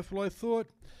That Life? Well, I thought,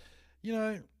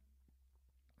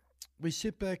 we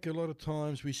sit back a lot of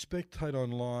times, we spectate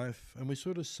on life, and we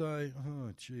sort of say,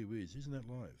 oh, gee whiz, isn't that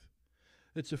life?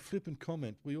 It's a flippant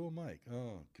comment we all make.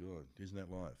 Oh, God, isn't that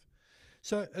life?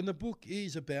 So, and the book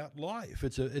is about life.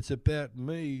 It's about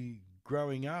me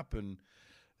growing up and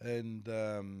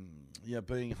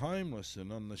being homeless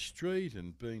and on the street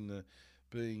and being the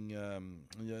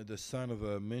son of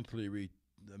a mentally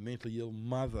ill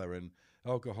mother and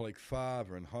alcoholic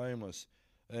father and homeless.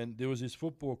 And there was this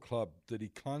football club that he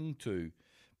clung to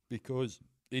because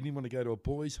he didn't want to go to a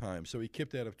boys' home, so he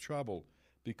kept out of trouble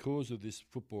because of this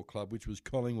football club, which was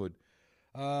Collingwood.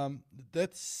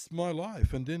 That's my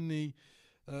life. And then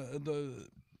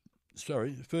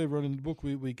further on in the book,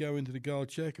 we go into the gold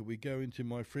jacket. We go into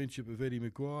my friendship with Eddie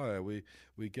Maguire. We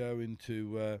go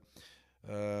into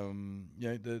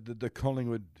the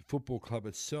Collingwood Football Club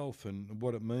itself and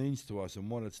what it means to us and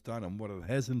what it's done and what it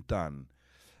hasn't done.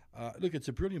 Look, it's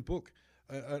a brilliant book.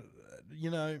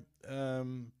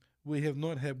 We have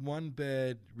not had one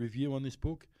bad review on this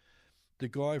book. The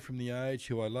guy from The Age,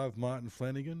 who I love, Martin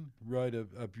Flanagan, wrote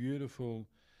a beautiful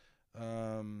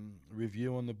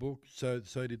review on the book. So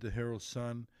did the Herald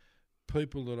Sun.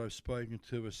 People that I've spoken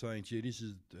to are saying, gee, this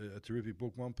is a terrific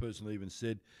book. One person even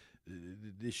said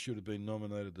this should have been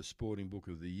nominated the Sporting Book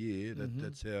of the Year.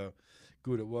 That's how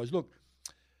good it was. Look,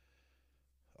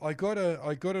 I got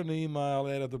an email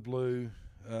out of the blue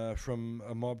from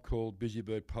a mob called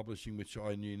Busybird Publishing, which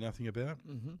I knew nothing about.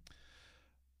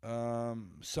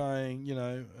 Saying,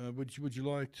 would you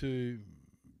like to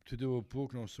do a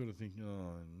book? And I was sort of thinking,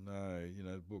 oh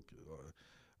no, book.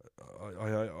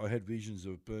 I had visions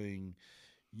of being,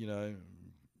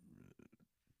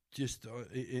 just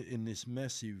in this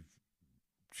massive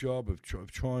job of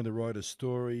trying to write a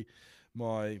story.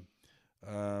 I've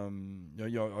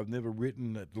never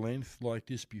written at length like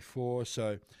this before,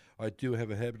 so I do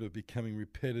have a habit of becoming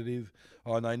repetitive.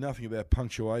 I know nothing about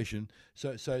punctuation,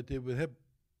 so the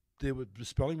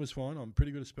spelling was fine. I'm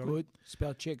pretty good at spelling. Good.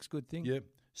 Spell check's good thing. Yeah.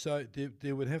 So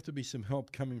there would have to be some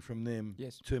help coming from them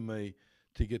to me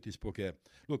to get this book out.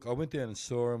 Look, I went down and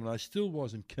saw them, and I still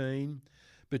wasn't keen.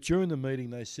 But during the meeting,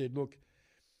 they said, look,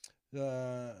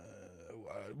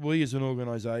 we as an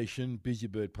organisation,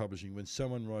 Busybird Publishing, when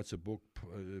someone writes a book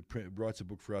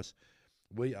for us,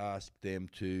 we ask them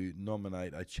to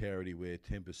nominate a charity where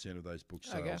 10% of those book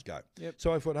sales go. Yep.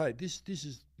 So I thought, hey, this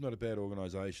is not a bad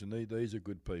organisation. These are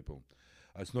good people.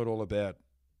 It's not all about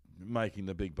making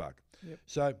the big buck. Yep.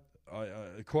 So I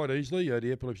quite easily,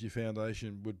 the Epilepsy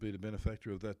Foundation would be the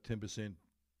benefactor of that 10%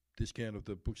 discount of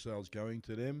the book sales going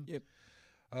to them. Yep.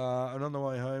 And on the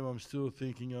way home, I'm still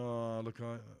thinking, look,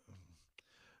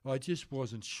 I just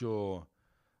wasn't sure.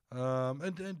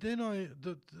 And then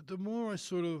the more I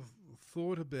sort of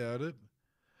thought about it,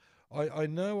 I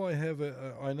know I have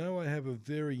a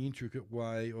very intricate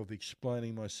way of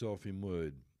explaining myself in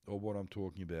word or what I'm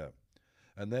talking about,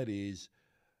 and that is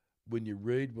when you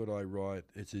read what I write,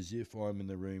 it's as if I'm in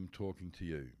the room talking to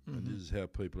you. And this is how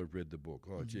people have read the book.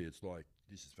 Oh, gee, it's like,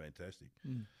 this is fantastic.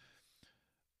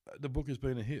 The book has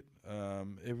been a hit.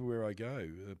 Everywhere I go,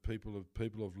 people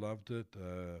have loved it.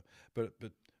 But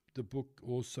the book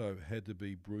also had to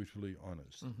be brutally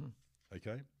honest.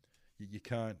 Okay, you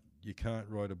can't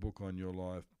write a book on your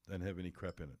life and have any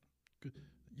crap in it.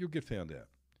 You'll get found out.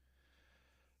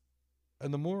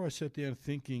 And the more I sat down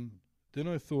thinking, then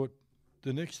I thought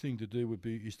the next thing to do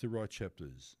is to write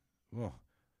chapters. Well,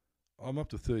 I'm up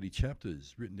to 30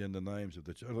 chapters, written down the names of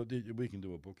the. We can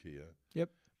do a book here.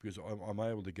 Yep. Because I'm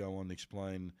able to go on and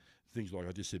explain things like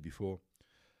I just said before.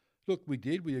 Look, we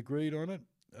agreed on it.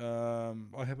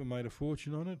 I haven't made a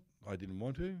fortune on it. I didn't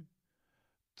want to.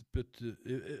 But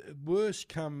if worse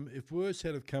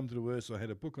had have come to the worst, I had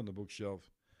a book on the bookshelf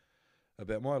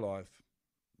about my life.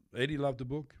 Eddie loved the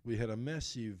book. We had a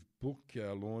massive book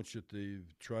launch at the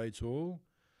Trades Hall.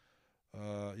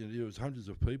 There was hundreds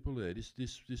of people there.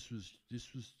 This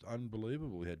was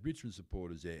unbelievable. We had Richmond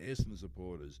supporters there, Essendon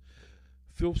supporters,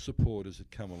 Filth supporters had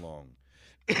come along.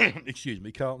 Excuse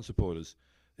me, Carlton supporters.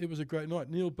 It was a great night.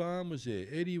 Neil Barn was there.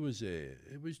 Eddie was there.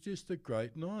 It was just a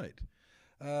great night.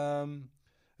 And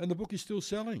the book is still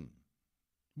selling.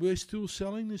 We're still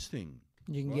selling this thing.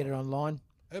 You can get it online.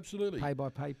 Absolutely. Pay by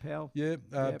PayPal. Yeah.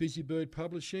 Busy Bird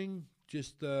Publishing.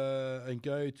 Just and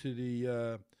go to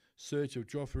the search of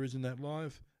Joffa, Isn't That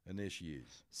Live? And there she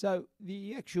is. So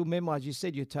the actual memoirs, you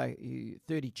said you take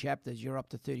 30 chapters. You're up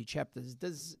to 30 chapters.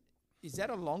 Is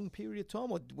that a long period of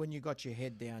time, or when you got your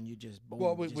head down, you just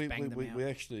banged them out?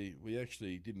 We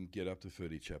actually didn't get up to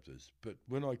 30 chapters, but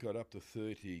when I got up to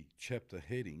 30 chapter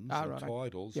headings and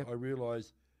titles, I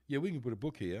realised, we can put a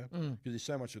book here because there's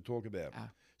so much to talk about.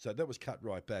 So that was cut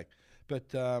right back.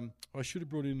 But I should have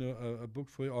brought in a book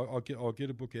for you. I'll get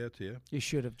a book out to you. You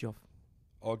should have, Joff.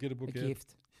 I'll get a book out. A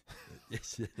gift.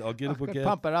 Yes, I'll get a book out.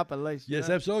 Pump it up at least. Yes,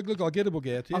 absolutely. Look, I'll get a book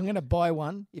out to you. I'm going to buy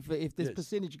one. If this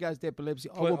percentage goes to epilepsy,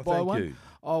 I will buy one. You.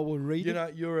 I will read it. You know,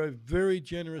 you're a very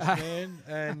generous man,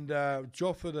 and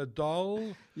Joffa the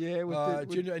doll. Yeah,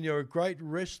 and you're a great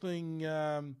wrestling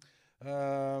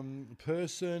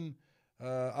person,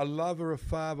 a lover of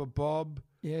Father Bob.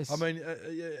 Yes. I mean,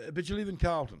 but you live in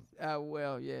Carlton.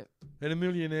 Well, yeah. In a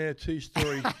millionaire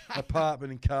 2-story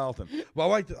apartment in Carlton.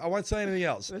 Well, I won't say anything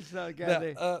else. Let's not go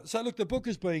there. So, look, the book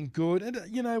has been good. And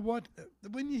you know what?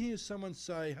 When you hear someone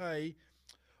say, hey,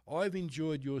 I've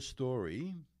enjoyed your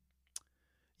story,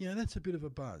 that's a bit of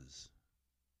a buzz.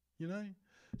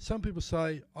 Some people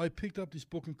say, I picked up this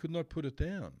book and could not put it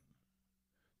down.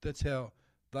 That's how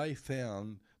they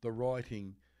found the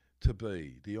writing to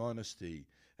be, the honesty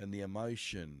and the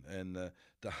emotion and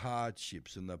the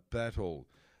hardships and the battle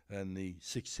and the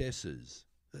successes.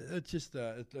 It's just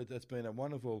that's been a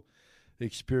wonderful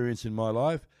experience in my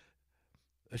life.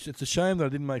 It's a shame that I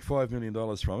didn't make $5 million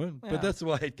from it, but that's the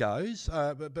way it goes.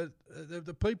 But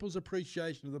the people's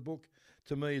appreciation of the book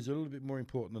to me is a little bit more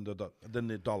important than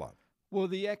the dollar. Well,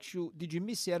 did you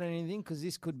miss out on anything? Because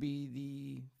this could be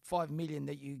the $5 million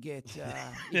that you get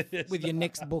with your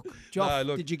next book. Joff, no,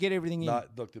 look, did you get everything in? No,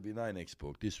 look, there'll be no next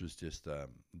book. This was just, there'll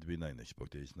be no next book.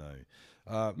 There's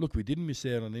no. Look, we didn't miss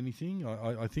out on anything.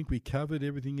 I think we covered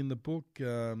everything in the book.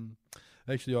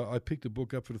 Actually, I picked the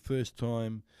book up for the first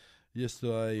time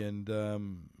yesterday and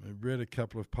read a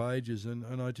couple of pages,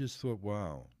 and I just thought,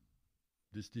 wow,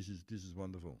 this is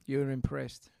wonderful. You were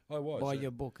impressed. I was by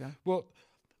your book, huh? Well.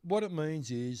 What it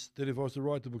means is that if I was to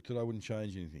write the book today, I wouldn't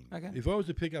change anything. Okay. If I was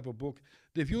to pick up a book,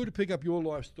 if you were to pick up your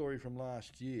life story from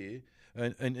last year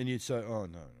and you'd say, oh,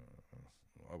 no,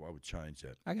 I would change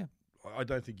that. Okay. I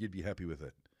don't think you'd be happy with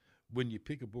it. When you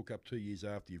pick a book up 2 years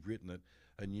after you've written it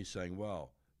and you're saying, wow,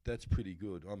 that's pretty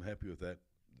good, I'm happy with that,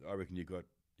 I reckon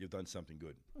you've done something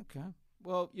good. Okay.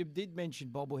 Well, you did mention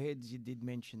bobbleheads. You did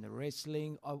mention the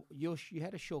wrestling. You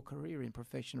had a short career in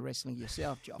professional wrestling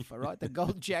yourself, Joffa, right? The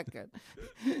gold jacket,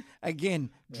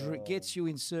 again, gets you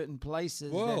in certain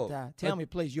places. Well, tell me,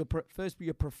 please, first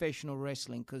your professional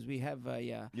wrestling, because we have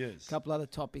a couple other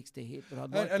topics to hit. But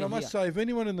I'd like and I must say, if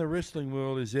anyone in the wrestling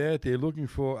world is out there looking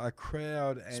for a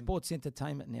crowd and sports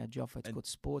entertainment now, Joffa, it's called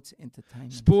sports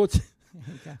entertainment. Sports.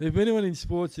 Okay. If anyone in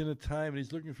sports entertainment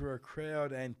is looking for a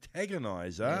crowd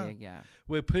antagonizer,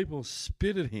 where people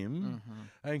spit at him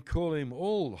and call him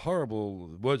all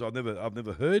horrible words I've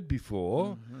never heard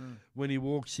before, when he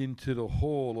walks into the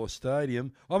hall or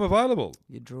stadium, I'm available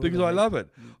because I love it.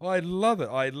 I love it.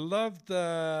 I loved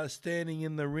standing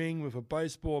in the ring with a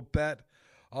baseball bat.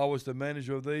 I was the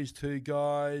manager of these two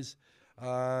guys.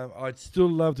 I'd still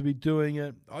love to be doing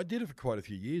it. I did it for quite a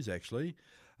few years, actually.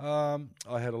 I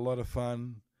had a lot of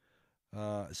fun,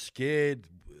 scared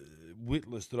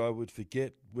witless that I would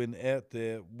forget when out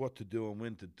there what to do and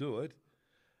when to do it.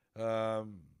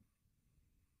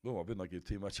 Well, I better not give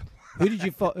too much. Who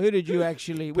did you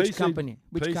actually? Which company?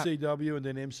 PCW and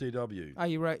then MCW. Oh,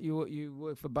 you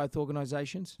work for both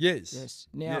organisations? Yes. Yes.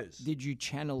 Now, Yes. did you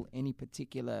channel any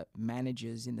particular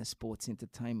managers in the sports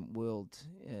entertainment world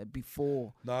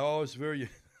before? No, I was very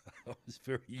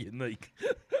unique.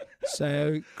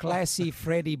 So classy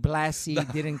Freddie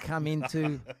Blassie didn't come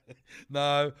into.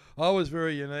 No, I was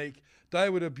very unique. They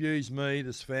would abuse me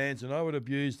as fans, and I would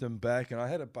abuse them back. And I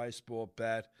had a baseball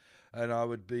bat, and I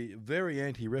would be very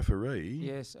anti-referee.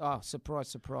 Yes. Oh, surprise,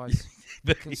 surprise.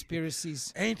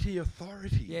 Conspiracies.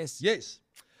 Anti-authority. Yes. Yes.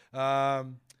 I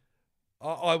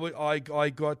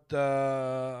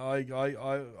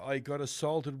got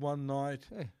assaulted one night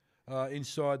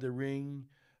inside the ring,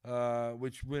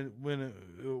 which when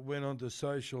it went onto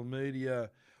social media,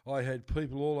 I had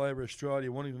people all over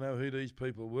Australia wanting to know who these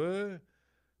people were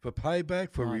for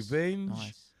payback, for revenge.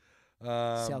 Nice.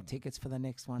 Sell tickets for the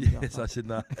next one. Yes, Joffa. I said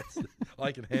no.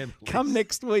 I can handle this. Come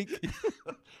next week.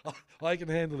 I can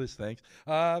handle this, thanks.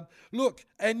 Look,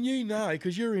 and you know,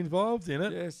 because you're involved in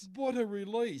it, Yes. what a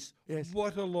release. Yes.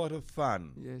 What a lot of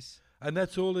fun. Yes. And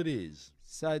that's all it is.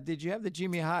 So did you have the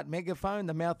Jimmy Hart megaphone,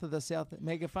 the mouth of the South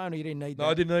megaphone, or you didn't need that? No,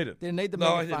 I didn't need it. Didn't need the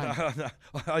No, megaphone.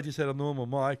 no. I just had a normal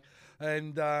mic.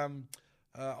 And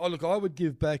look, I would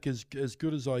give back as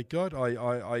good as I got.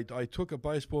 I took a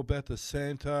baseball bat to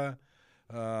Santa.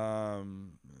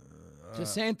 To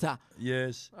Santa.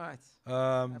 Yes. Right.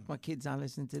 Um, My kids aren't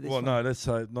listening to this well, one. no, let's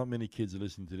say not many kids are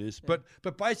listening to this. But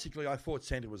basically, I thought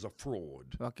Santa was a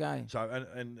fraud. Okay. So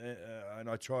and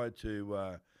I tried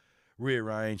to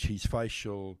rearrange his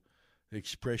facial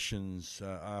expressions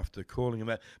after calling him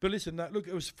that. But listen, no, look,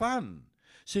 it was fun.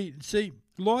 See,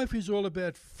 life is all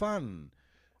about fun.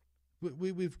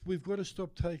 We've got to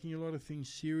stop taking a lot of things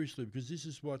seriously because this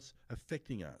is what's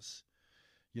affecting us.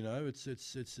 You know,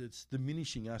 it's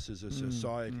diminishing us as a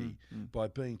society by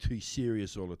being too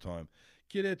serious all the time.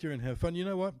 Get out there and have fun. You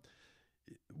know what?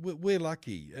 We're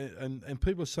lucky, and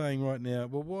people are saying right now,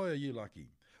 well, why are you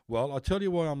lucky? Well, I'll tell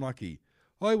you why I'm lucky.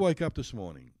 I woke up this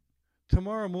morning.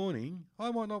 Tomorrow morning,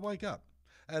 I might not wake up.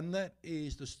 And that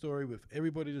is the story with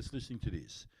everybody that's listening to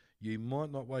this. You might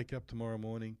not wake up tomorrow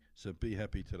morning, so be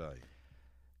happy today.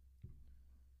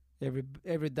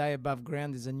 Every day above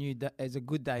ground is a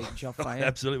good day, Joffa. Yeah?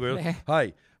 Absolutely.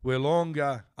 Hey, we're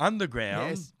longer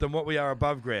underground than what we are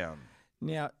above ground.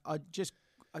 Now, I just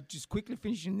quickly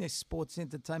finishing this sports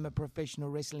entertainment professional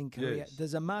wrestling career. Yes.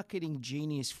 Does a marketing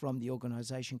genius from the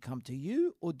organisation come to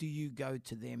you, or do you go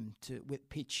to them to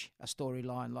pitch a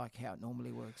storyline like how it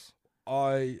normally works?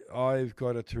 I've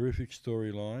got a terrific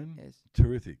storyline. Yes.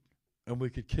 Terrific. And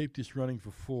we could keep this running for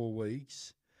 4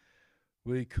 weeks.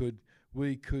 I could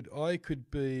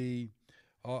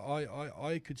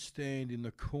stand in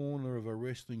the corner of a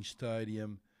wrestling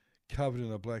stadium covered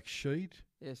in a black sheet.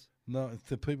 Yes. No,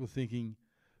 the people thinking,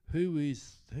 who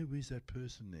is that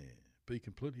person there? Be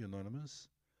completely anonymous.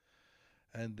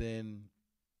 And then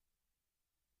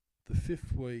the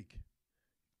 5th week,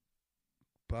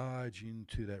 barge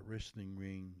into that wrestling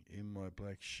ring in my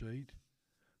black sheet,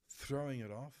 throwing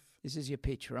it off. This is your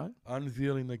pitch, right?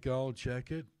 Unveiling the gold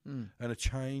jacket and a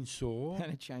chainsaw.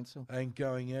 And a chainsaw. And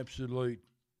going absolute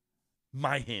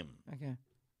mayhem. Okay.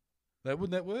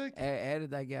 Wouldn't that work? How did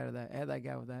they go to that? How'd they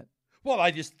go with that? Well,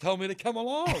 they just told me to come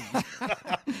along.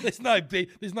 There's no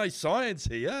science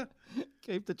here.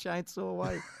 Keep the chainsaw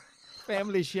away.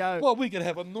 Family show. Well, we could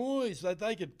have a noise.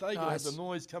 They could Nice. have the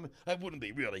noise coming. That wouldn't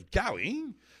be really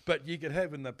going, but you could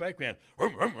have in the background.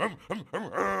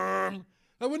 Wouldn't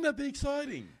that be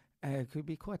exciting? It could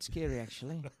be quite scary,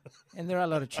 actually. And there are a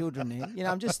lot of children there. You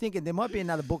know, I'm just thinking there might be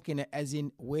another book in it, as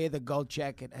in Where the Gold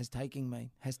Jacket Has Taken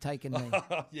Me. Yes.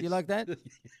 You like that?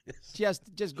 Yes.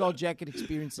 Just Gold Jacket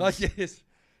experiences. Yes.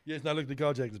 Yes, no, look, the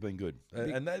Gold Jacket's been good.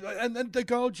 And the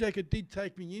Gold Jacket did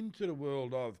take me into the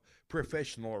world of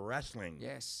professional wrestling.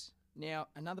 Yes. Now,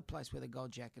 another place where the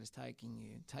Gold Jacket has taken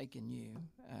you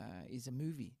is a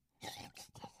movie.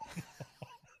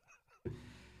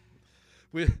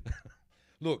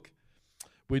 Look,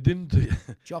 we didn't do...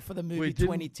 Joffa the movie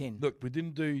 2010. Look, we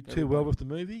didn't do too well with the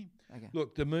movie. Okay.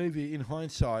 Look, the movie, in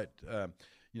hindsight,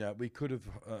 we could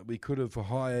have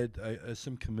hired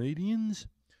some comedians.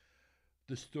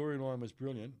 The storyline was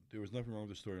brilliant. There was nothing wrong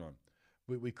with the storyline.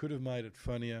 We could have made it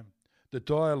funnier. The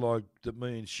dialogue that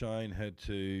me and Shane had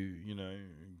to,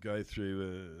 go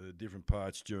through different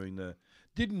parts during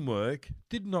did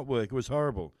not work. It was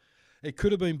horrible. It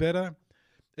could have been better.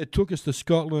 It took us to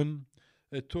Scotland.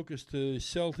 It took us to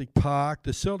Celtic Park.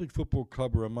 The Celtic Football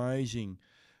Club were amazing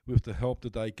with the help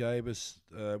that they gave us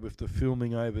with the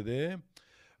filming over there.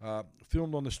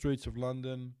 Filmed on the streets of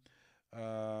London.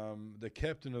 The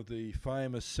captain of the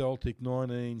famous Celtic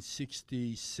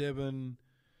 1967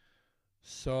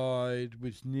 side,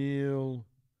 which Neil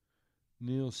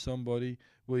somebody,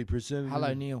 we presented.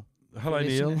 Hello, Neil. Hello,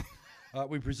 Neil.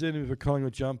 We presented him with a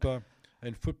Collingwood jumper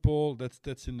and football.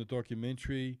 That's in the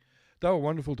documentary. They were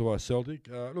wonderful to us, Celtic.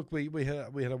 Look, we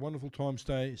had a wonderful time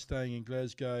staying in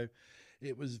Glasgow.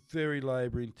 It was very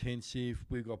labour intensive.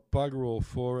 We got bugger all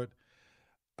for it.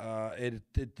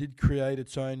 It did create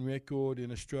its own record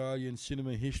in Australian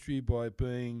cinema history by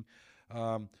being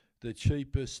the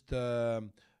cheapest. What's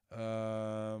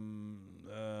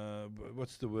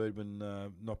the word when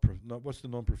what's the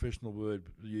non-professional word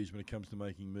used when it comes to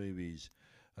making movies?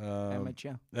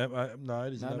 Amateur. No,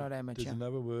 not amateur. There's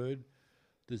another word.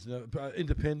 There's no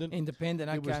independent. Independent.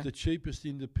 Okay. It was the cheapest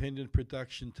independent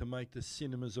production to make the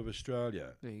cinemas of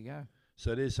Australia. There you go.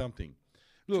 So there's something.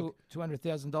 Look,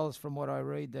 $200,000 from what I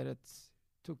read that it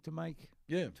took to make.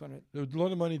 Yeah, 200. there was a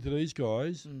lot of money to these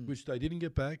guys, which they didn't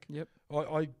get back. Yep.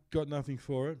 I got nothing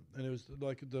for it, and it was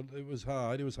like it was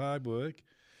hard. It was hard work.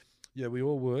 Yeah, we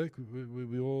all work.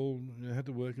 We all had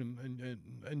to work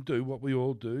and do what we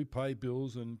all do, pay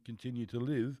bills and continue to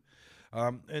live.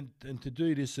 And to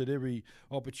do this at every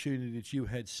opportunity that you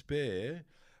had spare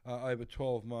over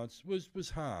 12 months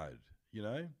was hard, you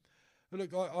know. But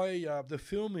look,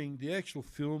 the actual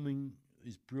filming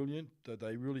is brilliant. That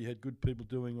they really had good people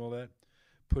doing all that,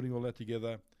 putting all that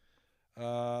together.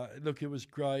 Look, it was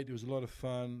great. It was a lot of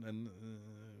fun, and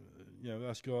you know,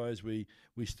 us guys, we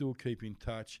still keep in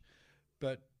touch.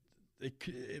 But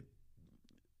it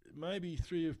maybe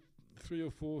three or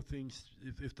four things,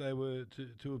 if they were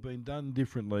to have been done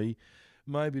differently,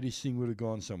 maybe this thing would have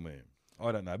gone somewhere.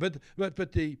 I don't know. But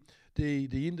the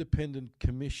independent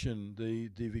commission,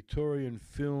 the Victorian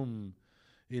film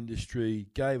industry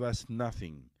gave us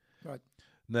nothing. Right.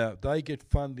 Now, they get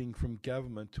funding from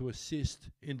government to assist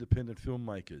independent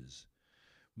filmmakers.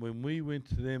 When we went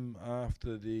to them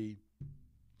after the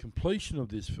completion of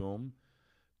this film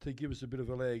to give us a bit of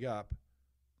a leg up,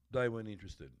 they weren't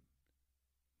interested.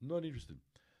 Not interested.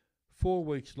 4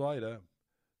 weeks later,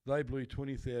 they blew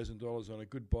 $20,000 on a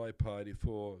goodbye party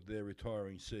for their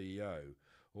retiring CEO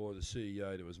or the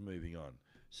CEO that was moving on.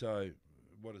 So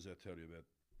what does that tell you about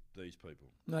these people?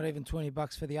 Not even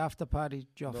 $20 for the after party,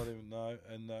 Joff. Not even, no.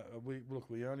 And we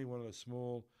only wanted a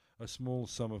small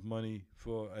sum of money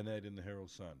for an ad in the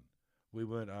Herald Sun. We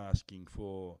weren't asking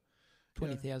for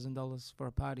 $20,000 for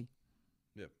a party.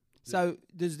 Yep. So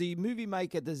does the movie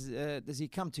maker, does he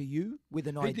come to you with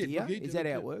an idea? Is that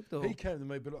how it worked? Or? He came to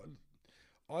me, but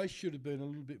I should have been a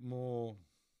little bit more.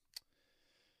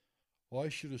 I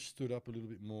should have stood up a little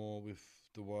bit more with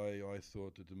the way I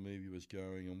thought that the movie was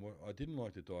going, and what I didn't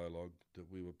like the dialogue that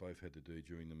we were both had to do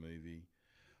during the movie.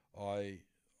 I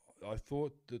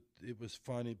thought that it was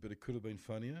funny, but it could have been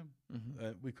funnier.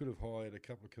 Mm-hmm. We could have hired a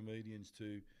couple of comedians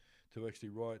to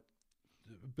actually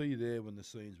be there when the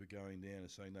scenes were going down and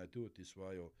say, no, do it this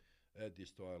way, or add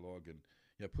this dialogue, and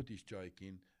put this joke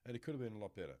in, and it could have been a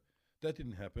lot better. That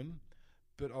didn't happen,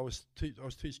 but I was too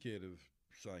scared of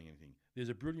saying anything. There's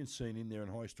a brilliant scene in there in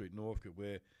High Street, Northcote,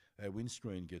 where our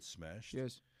windscreen gets smashed.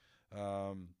 Yes.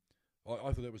 I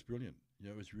thought that was brilliant.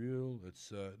 It was real.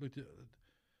 It's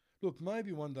look,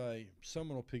 maybe one day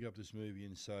someone will pick up this movie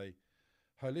and say,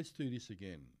 hey, let's do this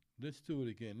again. Let's do it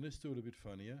again. Let's do it a bit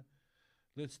funnier.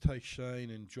 Let's take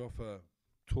Shane and Joffa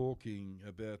talking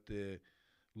about their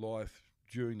life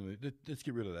during the movie. Let's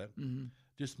get rid of that. Mm-hmm.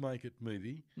 Just make it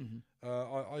movie. Mm-hmm.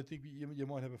 I think you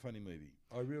might have a funny movie.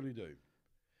 I really do.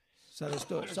 So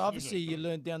obviously you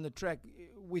learned down the track,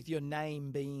 with your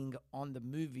name being on the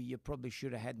movie, you probably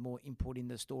should have had more input in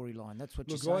the storyline. That's what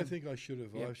you're saying. Look, I think I should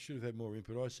have. Yep. I should have had more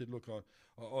input. I said, look,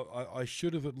 I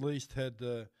should have at least had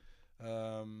the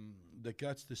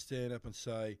guts to stand up and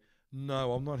say,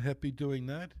 no, I'm not happy doing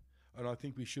that, and I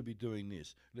think we should be doing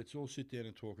this. Let's all sit down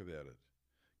and talk about it.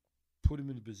 Put him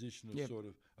in a position of sort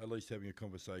of at least having a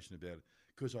conversation about it.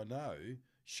 Because I know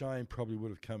Shane probably would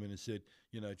have come in and said,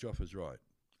 Joffa's right.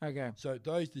 Okay. So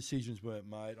those decisions weren't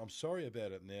made. I'm sorry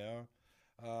about it now,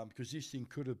 because this thing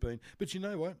could have been. But you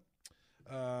know what?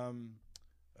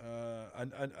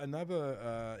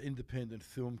 Another independent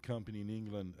film company in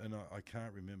England, and I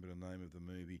can't remember the name of the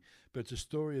movie, but it's a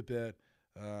story about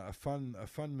a fun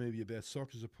movie about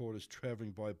soccer supporters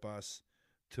travelling by bus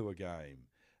to a game,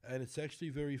 and it's actually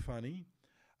very funny,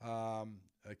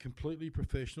 completely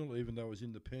professional, even though it was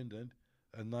independent,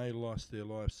 and they lost their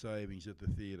life savings at the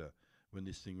theatre when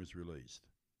this thing was released.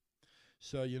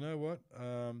 So you know what?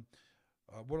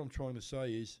 What I'm trying to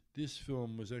say is this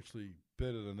film was actually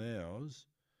better than ours,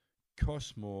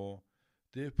 costs more.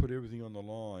 They've put everything on the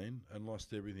line and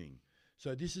lost everything.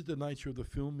 So this is the nature of the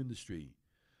film industry.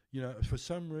 You know, for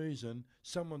some reason,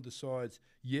 someone decides,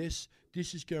 yes,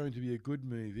 this is going to be a good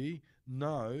movie.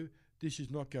 No, this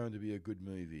is not going to be a good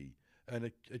movie. And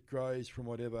it grows from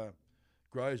whatever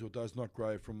grows or does not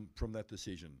grow from that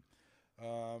decision.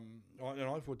 And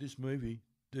I thought this movie,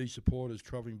 these supporters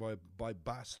travelling by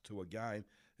bus to a game,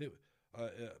 it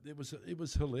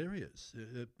was hilarious.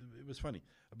 It was funny.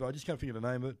 But I just can't think of the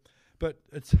name of it. But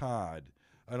it's hard.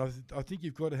 And I think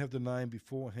you've got to have the name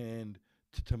beforehand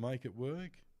to make it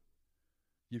work.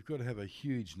 You've got to have a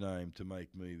huge name to make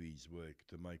movies work,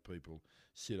 to make people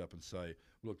sit up and say,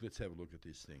 look, let's have a look at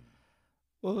this thing.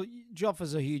 Well,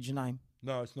 Joffa's a huge name.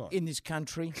 No, it's not. In this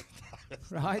country,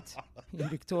 right? In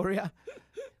Victoria.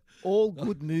 All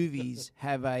good movies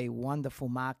have a wonderful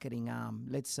marketing arm.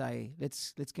 Let's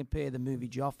compare the movie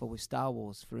Joffa with Star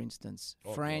Wars, for instance.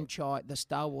 Franchise, the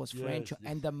Star Wars franchise,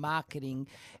 and the marketing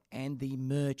and the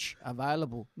merch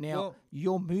available. Now,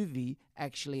 your movie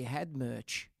actually had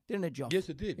merch, didn't it, Joffa? Yes,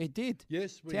 it did. It did.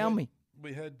 Yes. Tell me.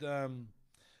 We had,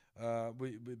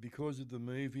 we because of the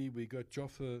movie, we got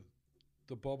Joffa,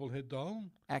 the bobblehead doll.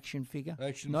 Action figure.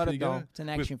 Not a doll. It's an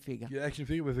action figure. Yeah, action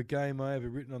figure with a game over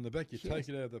written on the back. You take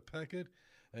it out of the packet,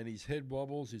 and his head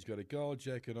wobbles. He's got a gold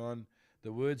jacket on.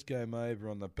 The words game over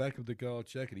on the back of the gold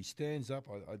jacket. He stands up.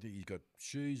 I think he's got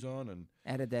shoes on and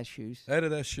Adidas shoes.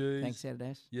 Adidas shoes. Thanks,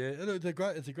 Adidas. Yeah, it's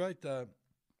a great.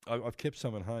 I've kept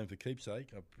some at home for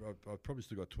keepsake. I've probably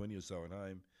still got 20 or so at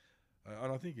home.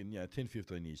 And I think in 10,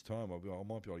 15 years' time, I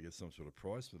might be able to get some sort of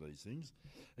price for these things.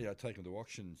 Take them to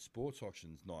sports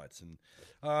auctions nights. And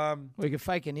we could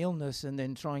fake an illness and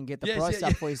then try and get the price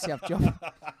up for yourself, John.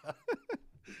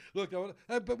 Look,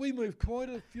 but we moved quite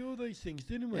a few of these things,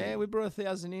 didn't we? Yeah, we brought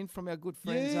 1,000 in from our good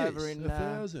friends over in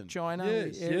China.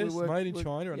 Yes, made in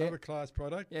China, another class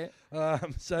product. Yeah.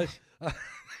 So...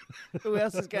 Who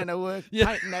else is going to work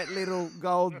painting that little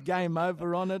gold game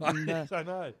over on it? And, yes, I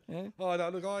know. Yeah? Oh, no,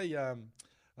 look,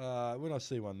 when I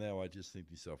see one now, I just think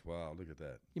to myself, wow, look at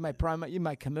that. You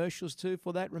made commercials too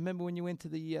for that. Remember when you went to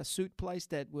the suit place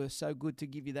that were so good to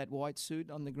give you that white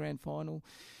suit on the grand final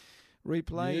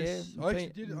replay? Yes. Yeah.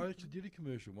 I actually did a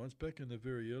commercial once back in the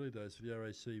very early days for the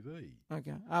RACV.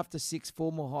 Okay. After 6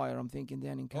 formal hire, I'm thinking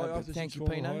down in Coburg. Thank you,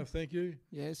 Pino. Hire, thank you.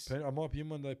 Yes. Pino, I might be in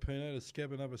one day, Pino, to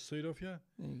scab another suit off you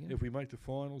if we make the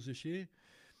finals this year.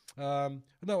 No,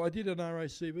 I did an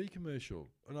RACV commercial,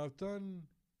 and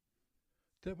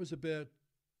that was about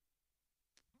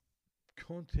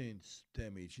contents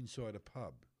damage inside a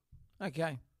pub.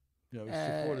 Okay.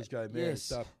 Supporters go mad and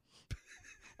stuff.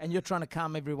 And you're trying to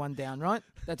calm everyone down, right?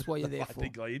 That's what you're there for. I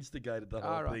think I instigated the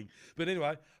whole thing. But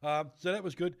anyway, so that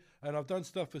was good. And I've done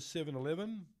stuff for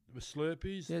 7-Eleven with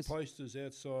Slurpees, posters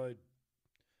outside,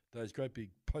 those great big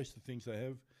poster things they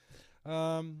have.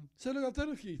 So look, I've done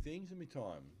a few things in my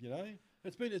time.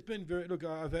 It's been very. Look,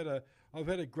 I've had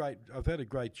a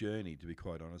great journey, to be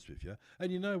quite honest with you.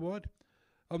 And you know what?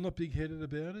 I'm not big-headed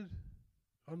about it.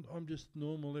 I'm just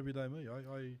normal everyday me.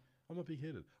 I'm not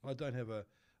big-headed. I don't have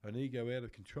an ego out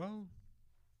of control.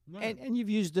 No. And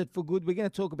you've used it for good. We're going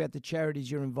to talk about the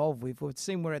charities you're involved with. It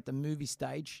seemed we're at the movie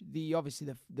stage.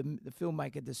 Obviously the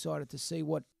filmmaker decided to see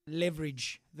what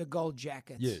leverage the gold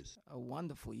jackets. Yes. A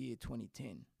wonderful year,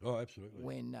 2010. Oh, absolutely.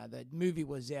 When the movie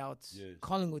was out,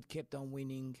 Collingwood kept on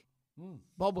winning.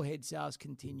 Bobblehead sales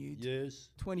continued. Yes.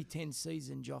 2010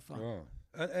 season, Joffa. Oh.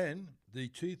 And the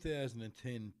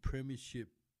 2010 Premiership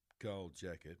gold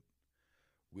jacket,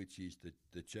 which is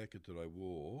the jacket that I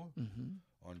wore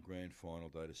on grand final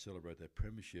day to celebrate that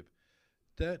premiership,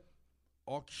 that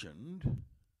auctioned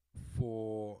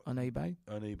for... On eBay?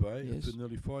 On eBay. Yes. For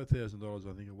nearly $5,000,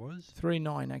 I think it was.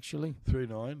 3,900 actually.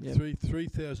 3,900. Yep.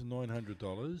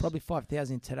 $3,900. Probably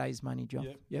 5,000 in today's money,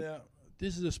 Joff. Yep. Now,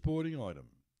 this is a sporting item.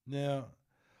 Now,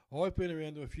 I've been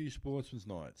around to a few sportsmen's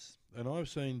nights, and I've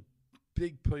seen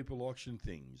big people auction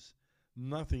things.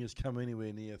 Nothing has come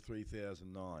anywhere near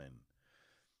 3,009.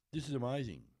 This is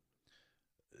amazing.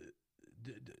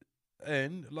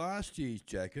 And last year's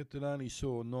jacket that only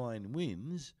saw 9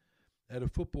 wins at a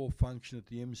football function at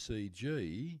the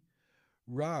MCG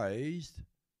raised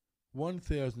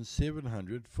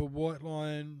 $1,700 for White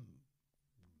Lion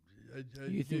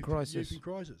Youth in Crisis.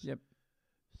 Yep.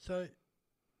 So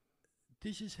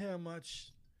this is how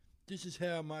much.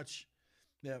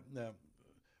 Now,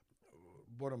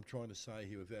 what I'm trying to say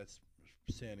here, without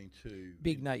sounding too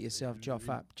big note yourself,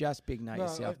 Joffa. Just big note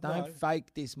yourself. Don't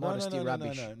fake this modesty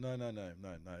rubbish. No.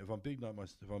 If I'm big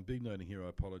noting here, I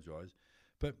apologise.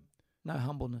 But no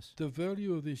humbleness. The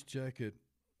value of this jacket,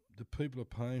 the people are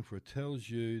paying for it, tells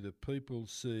you that people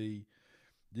see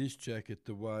this jacket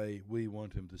the way we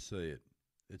want them to see it.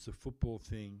 It's a football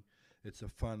thing. It's a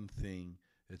fun thing.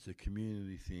 It's a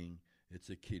community thing. It's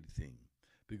a kid thing.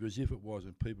 Because if it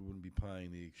wasn't, people wouldn't be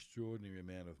paying the extraordinary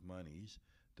amount of monies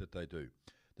that they do.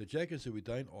 The jackets that we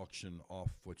don't auction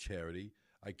off for charity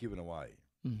are given away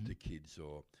to kids,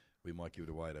 or we might give it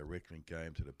away at a wrestling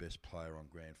game to the best player on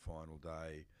grand final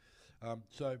day.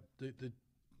 So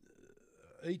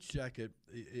each jacket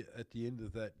at the end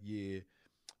of that year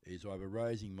is either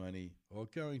raising money or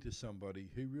going to somebody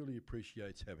who really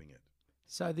appreciates having it.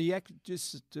 So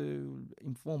just to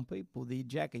inform people, the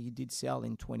jacket you did sell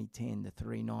in 2010, the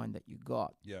 3.9 that you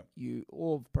got,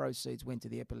 all proceeds went to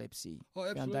the Epilepsy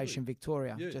Foundation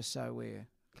Victoria, just so we're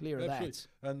clear of that.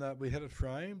 And we had it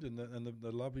framed, and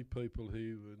the lovely people who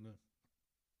in the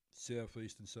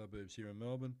southeastern suburbs here in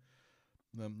Melbourne,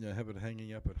 have it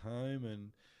hanging up at home,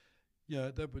 and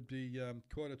that would be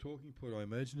quite a talking point, I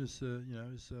imagine, as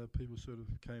people sort of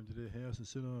came to their house and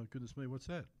said, "Oh goodness me, what's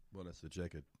that?" Well, that's the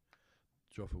jacket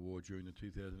Joffa wore during the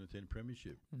 2010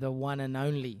 Premiership. The one and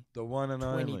only. The one and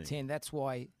 2010. only. 2010. That's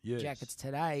why jackets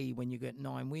today, when you get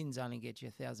 9 wins, only get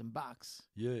you $1,000.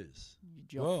 Yes.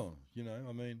 Well,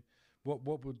 I mean,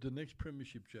 what would the next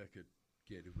Premiership jacket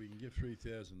get if we can get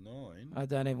 3,009? I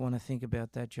don't even want to think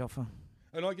about that, Joffa.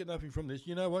 And I get nothing from this.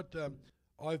 You know what?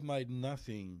 I've made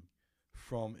nothing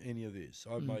from any of this.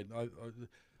 I've made.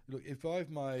 Look, if I've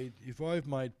made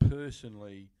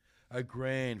personally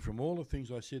 $1,000 from all the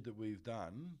things I said that we've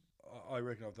done, I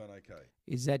reckon I've done okay.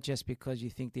 Is that just because you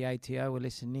think the ATO were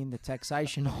listening, the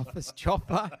taxation office,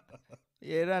 Joffa?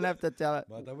 You don't have to tell it.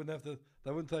 Mate, they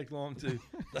wouldn't take long to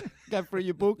go through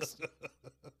your books.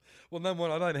 Well, number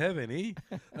one, I don't have any,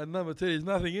 and number two, there's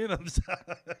nothing in them.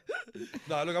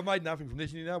 No, look, I made nothing from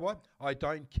this, and you know what? I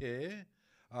don't care,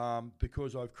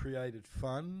 because I've created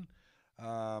fun,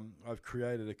 I've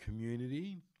created a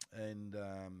community, and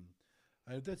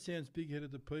if that sounds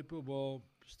big-headed to people, well,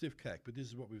 stiff cack, but this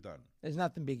is what we've done. There's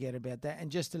nothing big-headed about that. And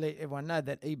just to let everyone know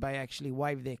that eBay actually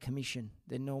waived their commission,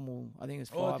 their normal, I think it was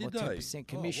 5 or 10%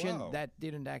 commission. Wow. That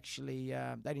didn't actually,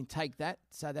 they didn't take that.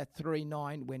 So that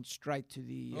 3.9 went straight to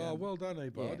the... well done,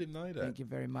 eBay. I didn't know that. Thank you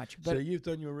very much. So you've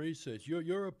done your research.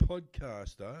 You're a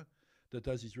podcaster that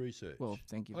does his research. Well,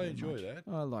 thank you very much. I enjoy that.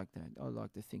 I like that. I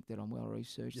like to think that I'm well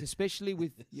researched, especially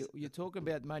with you're talking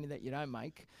about money that you don't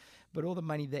make, but all the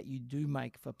money that you do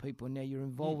make for people. Now you're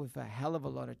involved with a hell of a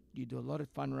lot of. You do a lot of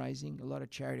fundraising, a lot of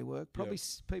charity work. Probably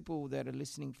people that are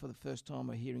listening for the first time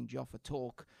or hearing Joffa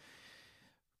talk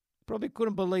probably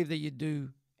couldn't believe that you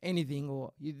do anything,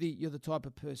 or you're the type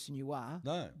of person you are.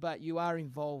 No, but you are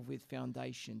involved with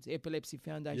foundations: Epilepsy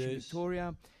Foundation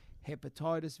Victoria,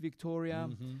 Hepatitis Victoria.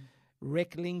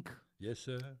 RecLink, yes,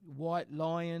 sir. White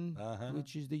Lion,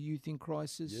 which is the youth in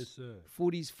crisis. Yes, sir.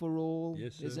 Footies for All.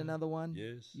 Yes, There's sir. another one.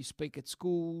 Yes. You speak at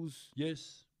schools.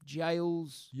 Yes.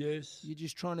 Jails. Yes. You're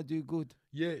just trying to do good.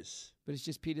 Yes. But it's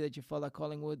just pity that you follow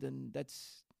Collingwood, and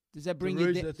that's. Does that bring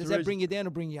you down? Does that bring you down or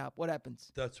bring you up? What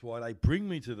happens? That's why they bring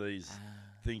me to these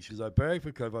things, because I barrack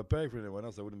for Cove. I barrack for anyone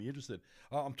else. I wouldn't be interested.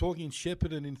 I'm talking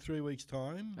Shepparton in 3 weeks'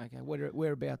 time. Okay.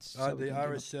 Whereabouts? The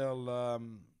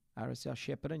RSL. RSL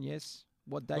Shepparton, yes.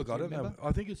 What date? Look, do I you don't remember? know.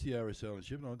 I think it's the RSL in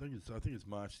Shepparton. I think it's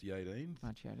March the 18th.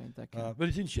 March 18th. Okay. But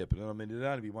it's in Shepparton. I mean, there'd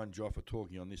only be one Joffa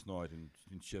talking on this night in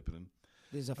Shepparton.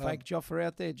 There's a fake Joffa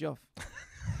out there, Joff.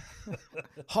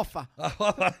 Hoffa.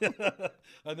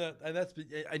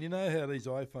 and you know how these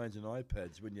iPhones and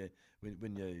iPads, when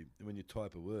you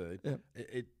type a word,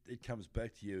 it comes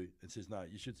back to you and says, no,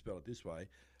 you should spell it this way.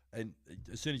 And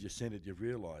as soon as you send it, you've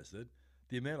realised it.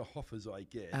 The amount of Hoffers I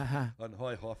get on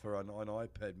Hi Hoffa on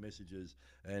iPad messages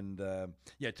and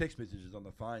text messages on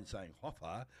the phone saying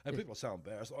Hoffa, and people are so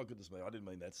embarrassed. Oh goodness me, I didn't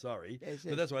mean that. Sorry,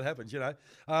 but that's what happens, you know.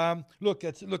 Look.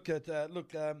 In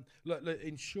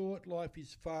short, life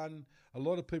is fun. A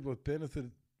lot of people have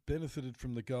benefited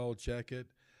from the gold jacket,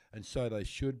 and so they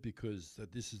should, because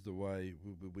this is the way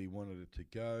we wanted it to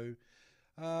go.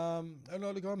 And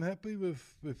look, I'm happy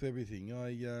with everything.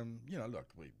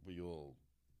 We all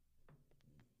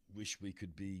wish we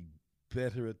could be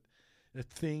better at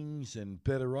things and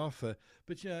better off.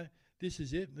 But, this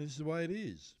is it. This is the way it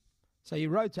is. So you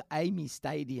rode to Amy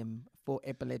Stadium for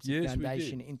Epilepsy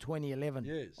Foundation in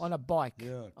 2011 on a bike,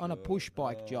 on a push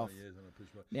bike, Joff. Yes, on a push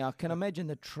bike. Now, I can imagine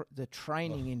the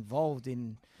training involved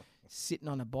in sitting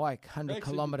on a bike 100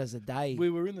 kilometres a day. We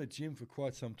were in the gym for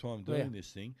quite some time doing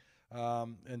this thing.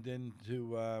 And then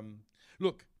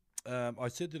I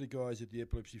said to the guys at the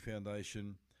Epilepsy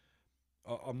Foundation,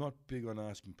 I'm not big on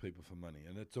asking people for money,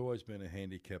 and it's always been a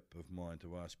handicap of mine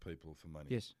to ask people for money.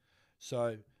 Yes.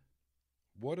 So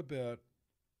what about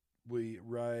we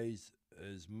raise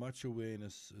as much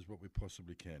awareness as what we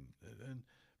possibly can.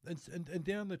 And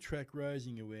down the track,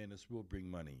 raising awareness will bring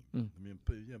money. I mean,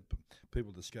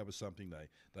 people discover something,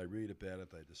 they read about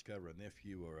it, they discover a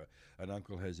nephew or an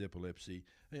uncle has epilepsy,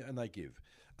 and they give.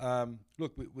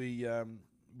 Look, we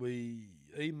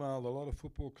emailed a lot of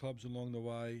football clubs along the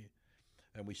way,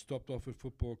 and we stopped off at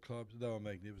football clubs. They were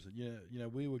magnificent. You know,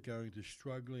 we were going to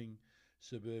struggling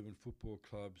suburban football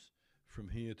clubs from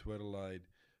here to Adelaide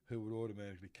who would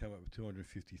automatically come up with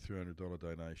 $250, $300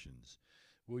 donations.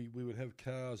 We would have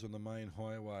cars on the main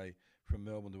highway from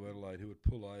Melbourne to Adelaide who would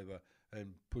pull over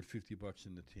and put $50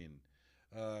 in the tin.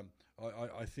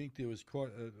 I think there was quite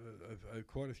a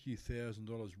few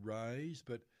 $1,000s raised,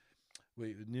 but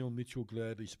Neil Mitchell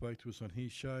gladly spoke to us on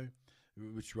his show,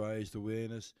 which raised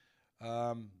awareness.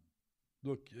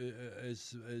 Look,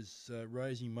 as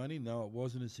raising money, no, it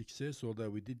wasn't a success, although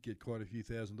we did get quite a few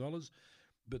 $1,000s.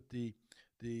 But the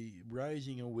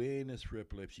raising awareness for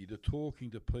epilepsy, the talking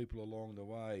to people along the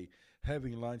way,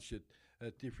 having lunch at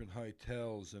different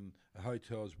hotels and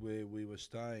hotels where we were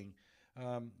staying,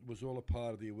 was all a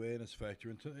part of the awareness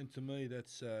factor. And to me,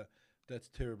 that's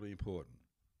terribly important,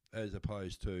 as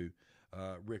opposed to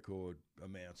record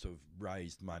amounts of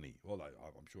raised money. Although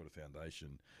I'm sure the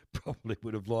foundation probably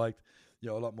would have liked,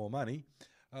 a lot more money.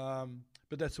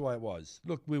 But that's the way it was.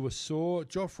 Look, we were sore.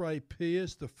 Joffa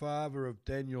Pearce, the father of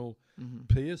Daniel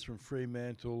Pearce from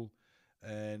Fremantle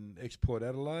and Export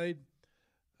Adelaide,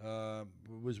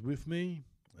 was with me,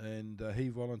 and he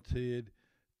volunteered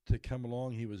to come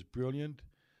along. He was brilliant,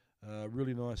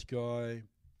 really nice guy,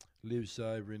 lives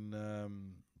over in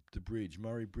the Bridge,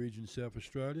 Murray Bridge in South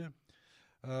Australia.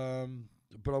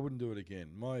 But I wouldn't do it again.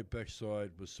 My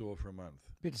backside was sore for a month.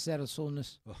 Bit of saddle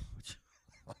soreness.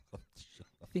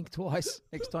 Think twice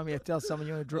next time you tell someone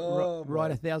you want to ride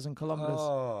 1,000 kilometres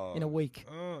in a week.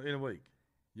 Oh, in a week,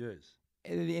 yes.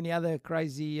 Any other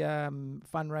crazy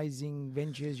fundraising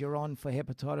ventures you're on for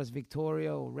Hepatitis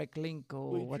Victoria or RecLink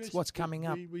or what's coming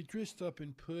up? We dressed up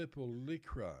in purple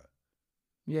lycra.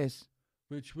 Yes.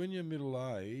 Which, when you're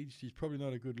middle-aged, is probably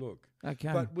not a good look.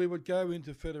 Okay. But we would go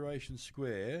into Federation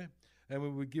Square and we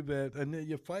would give out, and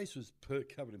your face was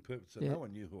covered in purple, so no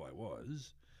one knew who I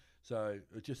was. So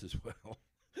just as well.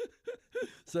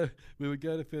 So we would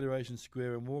go to Federation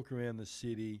Square and walk around the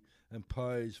city and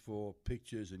pose for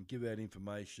pictures and give out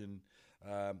information.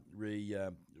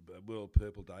 World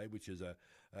Purple Day, which is a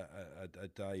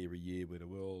day every year where the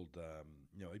world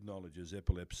acknowledges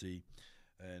epilepsy,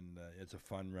 and it's a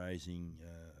fundraising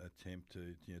attempt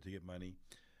to get money.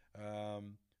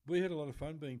 We had a lot of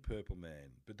fun being Purple Man,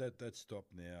 but that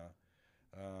stopped now.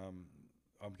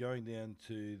 I'm going down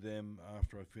to them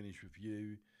after I finish with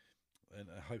you, and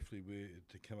hopefully we're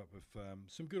to come up with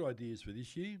some good ideas for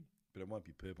this year, but it won't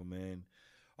be Purple Man.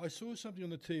 I saw something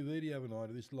on the TV the other night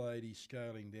of this lady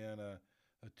scaling down a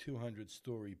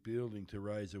 200-storey building to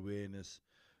raise awareness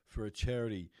for a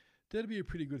charity. That'd be a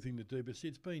pretty good thing to do, but see,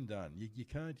 it's been done. You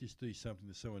can't just do something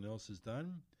that someone else has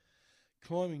done.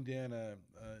 Climbing down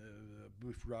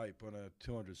with rape on a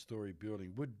 200-storey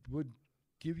building would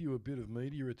give you a bit of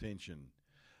media attention.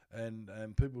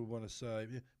 And people would want to say,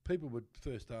 people would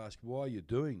first ask why you're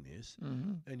doing this,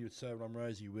 and you'd say, well, I'm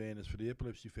raising awareness for the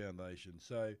Epilepsy Foundation.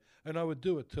 So, and I would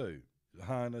do it too,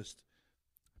 harnessed.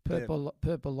 Purple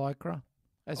lycra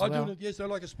as well. I do it, yes, I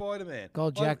like a Spider-Man.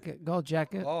 Gold jacket.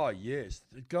 Oh, yes.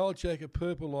 Gold jacket,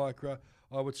 purple lycra.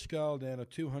 I would scale down a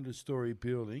 200-storey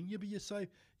building. Yeah, but you say,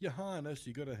 you're harnessed,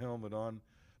 you got a helmet on.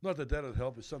 Not that that'd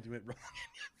help if something went wrong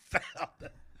and you fell.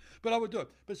 But I would do it.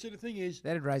 But see, the thing is...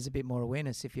 That'd raise a bit more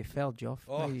awareness if you fell, Joff.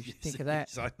 Maybe you should think of that.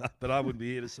 But I wouldn't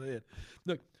be here to see it.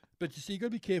 Look, but you see, you've got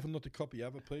to be careful not to copy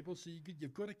other people. So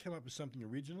you've got to come up with something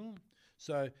original.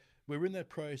 So we're in that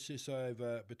process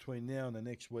over between now and the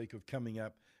next week of coming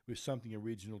up with something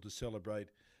original to celebrate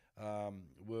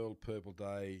World Purple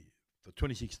Day for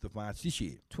 26th of March this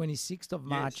year. 26th of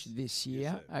March this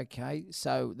year. Yes, okay,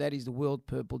 so that is the World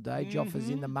Purple Day. Joffa's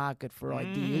in the market for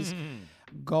ideas.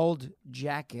 Gold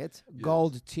jacket,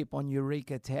 gold tip on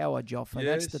Eureka Tower, Joffa.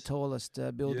 That's the tallest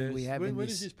building we have in this. When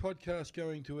is this podcast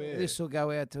going to air? This will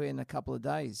go out in a couple of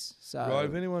days. So right,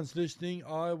 if anyone's listening,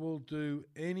 I will do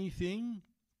anything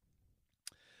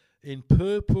in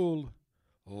purple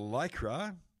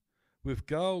lycra with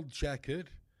gold jacket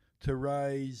to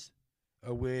raise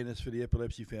awareness for the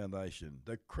Epilepsy Foundation.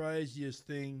 The craziest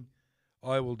thing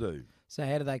I will do. So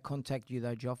how do they contact you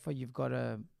though, Joffa? You've got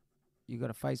a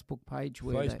Facebook page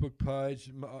where page,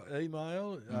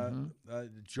 email,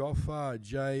 Joffa,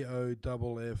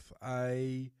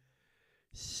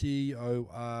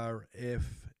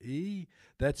 JOFFACORFE.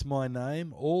 That's my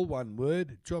name, all one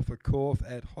word,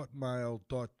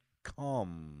 joffacorf@hotmail.com.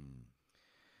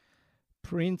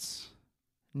 Prince,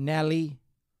 Nelly,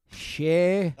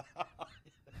 Cher,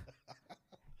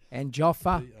 and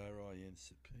Joffa.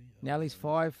 P-R-I-N-C-P. Nelly's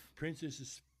 5. Princess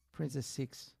is... Prince is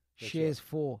 6. That's Cher's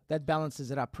 4. That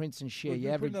balances it up. Prince and Cher. We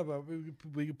You could average.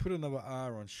 we could put another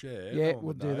R on Cher. Yeah, No one we'll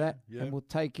would do know. that. Yeah. And we'll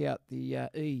take out the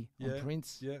E on Yeah.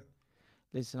 Prince. Yeah.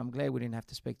 Listen, I'm glad we didn't have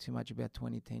to speak too much about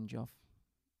 2010, Joff,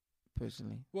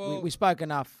 personally. Well- we spoke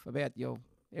enough about your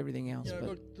everything else. Yeah,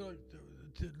 but look,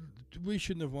 we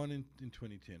shouldn't have won in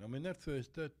 2010. I mean, the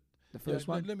yeah, first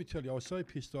one? Let me tell you, I was so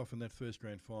pissed off in that first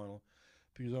grand final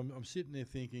because I'm sitting there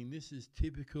thinking this is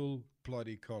typical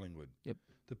bloody Collingwood. Yep.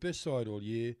 The best side all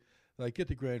year. They get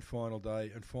the grand final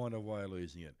day and find a way of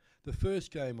losing it. The first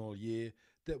game all year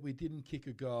that we didn't kick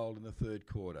a goal in the third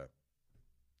quarter.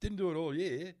 Didn't do it all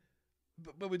year,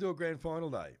 but we do a grand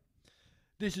final day.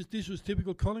 This was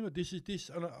typical Collingwood.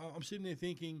 And I'm sitting there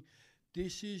thinking,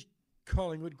 this is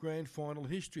Collingwood grand final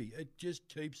history. It just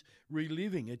keeps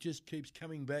reliving. It just keeps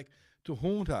coming back to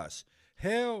haunt us.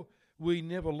 How we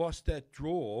never lost that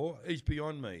draw is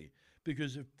beyond me.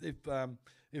 Because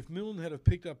if Milne had have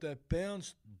picked up that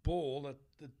bounced ball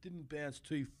that didn't bounce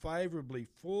too favourably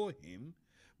for him,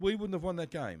 we wouldn't have won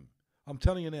that game. I'm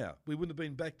telling you now, we wouldn't have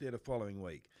been back there the following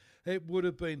week. That would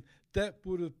have been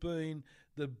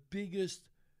the biggest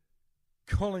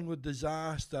Collingwood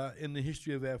disaster in the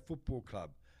history of our football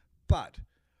club. But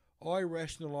I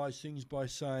rationalise things by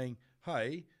saying,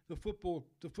 hey, the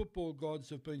football gods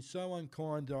have been so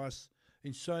unkind to us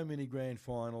in so many grand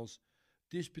finals.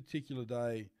 This particular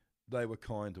day, they were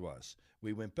kind to us.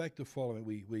 We went back the following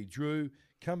week. We drew,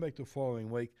 come back the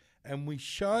following week, and we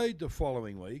showed the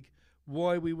following week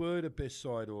why we were the best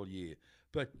side all year.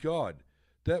 But God,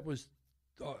 that was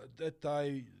that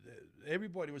day.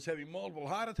 Everybody was having multiple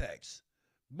heart attacks,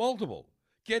 multiple.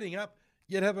 Getting up,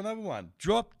 you'd have another one.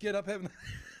 Drop, get up, have.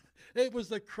 It was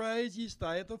the craziest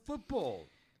day at the football.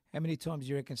 How many times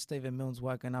do you reckon Stephen Milne's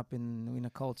woken up in a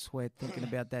cold sweat thinking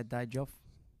about that day, Joff?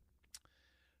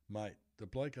 Mate, the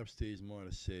bloke upstairs might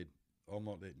have said, I'm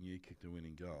not letting you kick the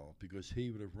winning goal, because he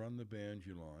would have run the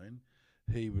boundary line.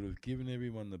 He would have given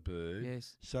everyone the bird.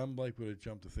 Yes. Some bloke would have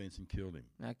jumped the fence and killed him.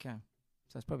 Okay.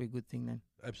 So it's probably a good thing then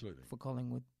Absolutely. for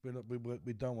Collingwood.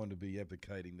 We don't want to be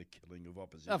advocating the killing of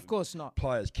opposition. Of course not.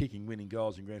 Players kicking winning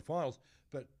goals in grand finals,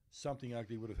 but something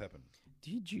ugly would have happened.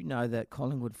 Did you know that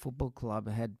Collingwood Football Club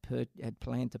had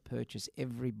planned to purchase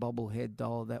every bobblehead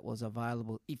doll that was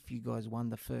available if you guys won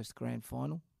the first grand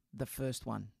final? The first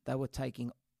one. They were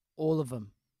taking all of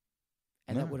them.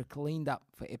 And that No. would have cleaned up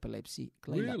for epilepsy.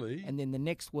 Cleaned up. Really? And then the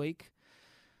next week,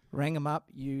 rang them up,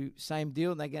 same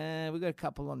deal. And they go, we've got a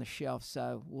couple on the shelf,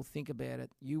 so we'll think about it.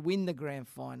 You win the grand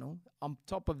final. On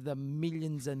top of the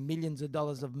millions and millions of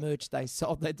dollars of merch they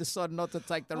sold, they decided not to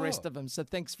take the rest of them. So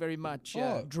thanks very much.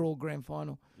 Draw grand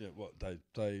final. Yeah, well,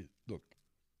 they look,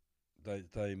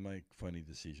 they make funny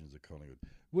decisions at Collingwood.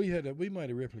 We made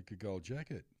a replica gold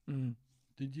jacket. Mm.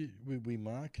 Did you? We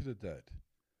marketed that.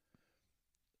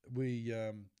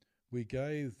 We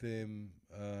gave them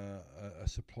a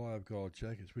supply of gold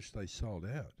jackets, which they sold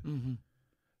out. Mm-hmm.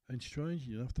 And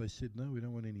strangely enough, they said, no, we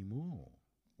don't want any more.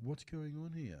 What's going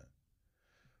on here?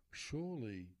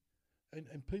 Surely,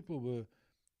 and people were,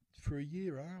 for a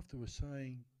year after, were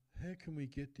saying, how can we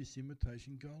get this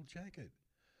imitation gold jacket?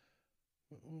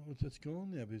 Well, that's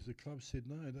gone now because the club said,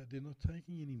 no, they're not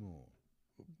taking any more.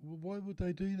 Why would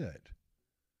they do that?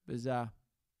 Bizarre.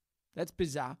 That's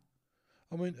bizarre.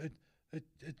 I mean,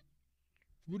 it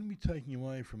wouldn't be taking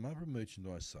away from other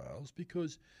merchandise sales,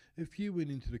 because if you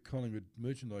went into the Collingwood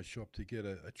merchandise shop to get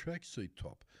a tracksuit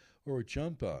top or a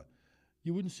jumper,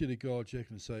 you wouldn't see the gold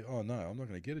jacket and say, oh, no, I'm not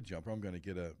going to get a jumper, I'm going to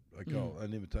get a gold.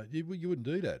 An imitation. You wouldn't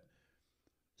do that.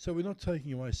 So we're not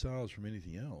taking away sales from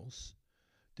anything else.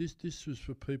 This was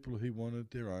for people who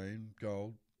wanted their own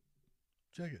gold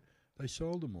jacket. They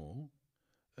sold them all,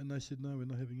 and they said, no, we're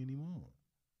not having any more.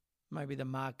 Maybe the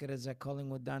marketers at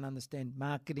Collingwood don't understand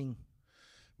marketing.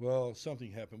 Well,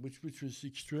 something happened, which was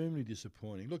extremely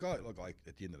disappointing. Look, I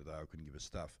at the end of the day, I couldn't give a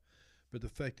stuff. But the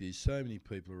fact is, so many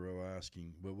people were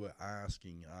asking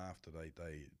after they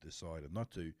decided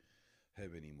not to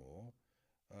have any more,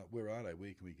 where are they?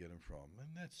 Where can we get them from? And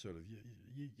that's sort of,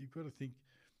 you've got to think,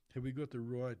 have we got the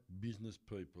right business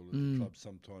people at the club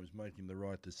sometimes making the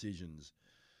right decisions?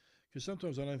 Because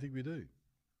sometimes I don't think we do.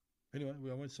 Anyway,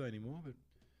 I won't say any more, but...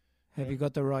 Have you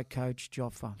got the right coach,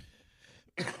 Joffa?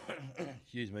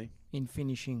 Excuse me. In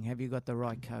finishing, have you got the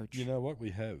right coach? You know what?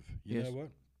 We have. You Yes. know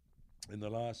what? In the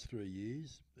last 3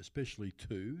 years, especially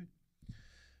 2,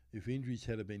 if injuries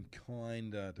had been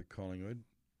kinder to Collingwood,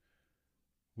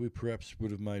 we perhaps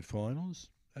would have made finals.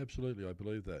 Absolutely, I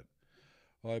believe that.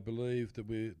 I believe that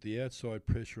the outside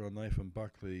pressure on Nathan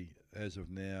Buckley as of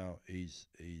now is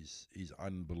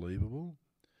unbelievable.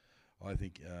 I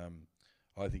think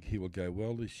he will go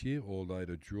well this year. Although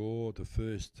to draw the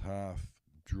first half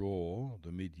draw,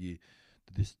 the mid-year,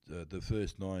 the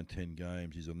first 9-10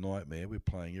 games is a nightmare. We're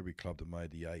playing every club that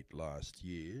made the 8 last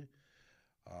year,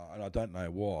 and I don't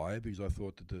know why, because I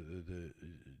thought that the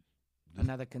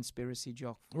another conspiracy,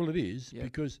 Jock. well, it is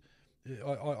because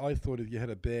I thought if you had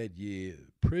a bad year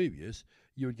previous,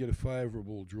 you would get a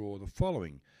favourable draw the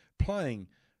following. Playing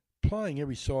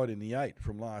every side in the 8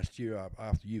 from last year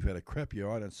after you've had a crap year,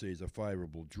 I don't see as a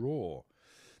favourable draw.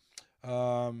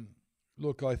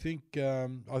 Look, I think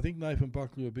Nathan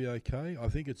Buckley will be okay. I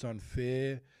think it's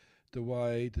unfair the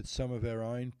way that some of our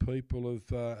own people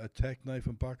have attacked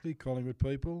Nathan Buckley, Collingwood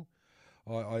people.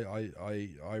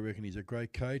 I reckon he's a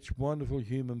great coach, wonderful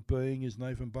human being is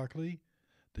Nathan Buckley.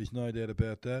 There's no doubt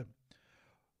about that.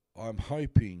 I'm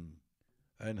hoping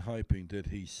that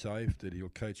he's safe, that he'll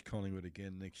coach Collingwood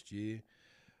again next year.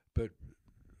 But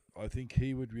I think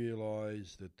he would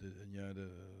realise that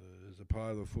as a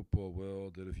part of the football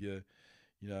world, that if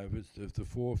the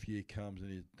fourth year comes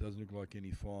and it doesn't look like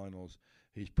any finals,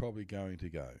 he's probably going to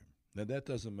go. Now that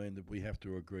doesn't mean that we have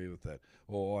to agree with that,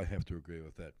 or I have to agree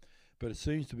with that. But it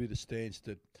seems to be the stance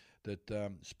that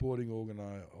sporting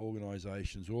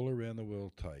organisations all around the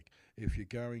world take. If you're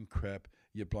going crap,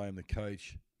 you blame the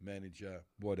coach, manager,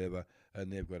 whatever,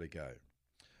 and they've got to go.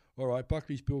 All right,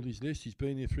 Buckley's built his list. He's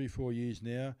been there 3-4 years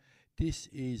now. This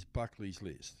is Buckley's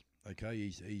list. Okay,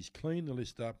 he's cleaned the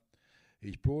list up.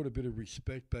 He's brought a bit of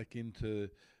respect back into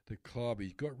the club.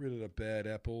 He's got rid of the bad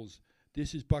apples.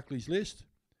 This is Buckley's list,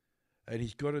 and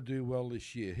he's got to do well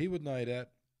this year. He would know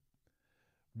that.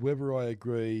 Whether I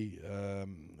agree, that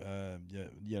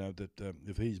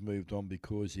if he's moved on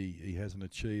because he hasn't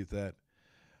achieved that,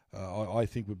 I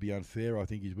think would be unfair. I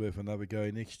think he's worth another go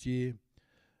next year.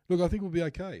 Look, I think we'll be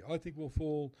okay. I think we'll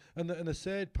fall. And the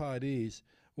sad part is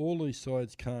all these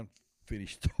sides can't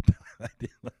finish top.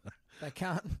 They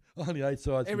can't. Only 8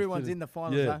 sides. Everyone's in the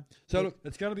finals, though. So, look,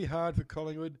 it's going to be hard for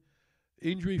Collingwood.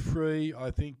 Injury-free,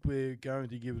 I think we're going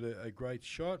to give it a great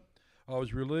shot. I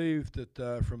was relieved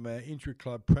that from our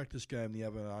intra-club practice game the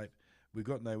other night, we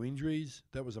got no injuries.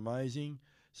 That was amazing.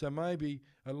 So maybe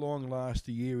at long last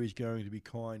the year is going to be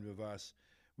kind with us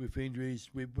with injuries.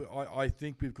 I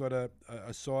think we've got a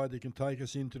side that can take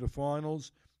us into the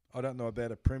finals. I don't know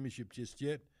about a premiership just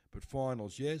yet, but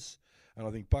finals, yes. And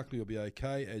I think Buckley will be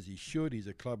okay, as he should. He's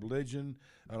a club legend.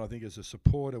 And I think as a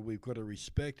supporter, we've got to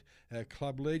respect our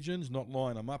club legends, not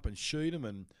line them up and shoot them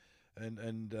and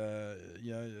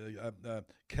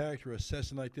character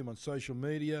assassinate them on social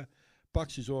media.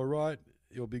 Bucks is all right.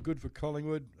 It'll be good for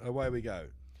Collingwood. Away we go.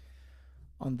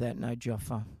 On that note,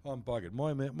 Joffa, I'm buggered.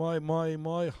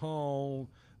 My whole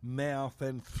mouth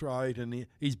and throat and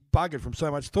he's buggered from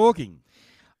so much talking.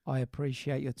 I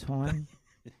appreciate your time.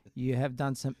 You have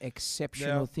done some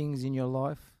exceptional things in your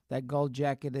life. That gold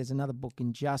jacket. There's another book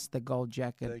in just the gold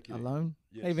jacket alone.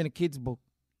 Yes. Even a kid's book.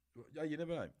 Oh, you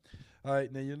never know.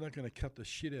 Now, you're not going to cut the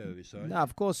shit out of this, are you? No,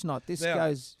 of course not. This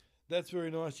goes... That's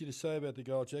very nice of you to say about the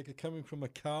gold jacket. Coming from a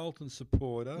Carlton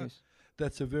supporter, yes,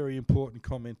 that's a very important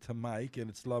comment to make, and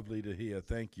it's lovely to hear.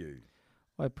 Thank you.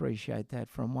 I appreciate that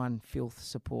from one filth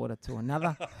supporter to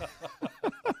another.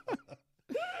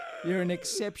 You're an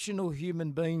exceptional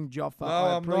human being, Joffa. No,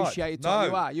 I appreciate it.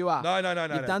 No. You are. No.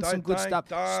 You've done some good stuff.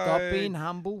 Stop being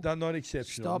humble. Not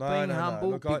exceptional. Stop being humble.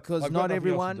 Look, because I've not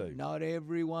got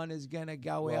everyone is going to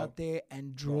go out there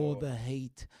and draw the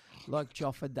heat like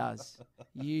Joffa does.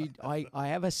 I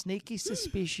have a sneaky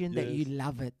suspicion that you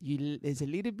love it. There's a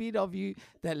little bit of you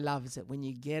that loves it when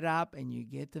you get up and you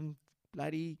get them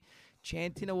bloody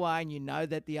chanting away, and you know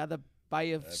that the other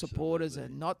bay of supporters are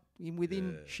not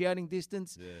within shouting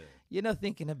distance. Yeah. You're not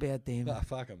thinking about them. Nah,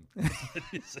 fuck them.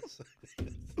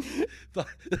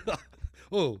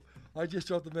 I just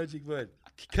dropped the magic word.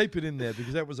 Keep it in there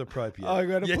because that was appropriate. I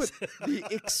got to put the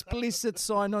explicit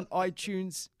sign on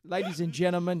iTunes. Ladies and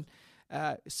gentlemen,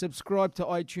 subscribe to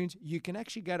iTunes. You can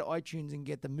actually go to iTunes and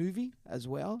get the movie as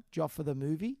well, Joffa the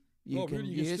movie. You can, really?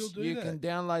 You can still do that? Can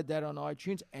download that on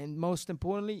iTunes, and most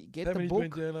importantly, get the book. How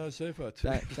many's been downloaded so far?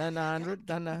 Don't know 100.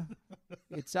 Don't know.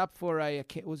 It's up for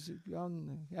up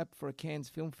for a Cannes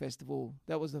Film Festival.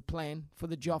 That was the plan for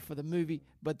the Joffa the movie,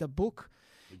 but the book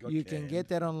you can get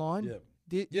that online.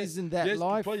 Yeah. Isn't that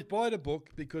live? Please buy the book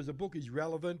because the book is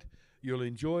relevant. You'll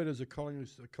enjoy it as a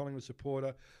Collingwood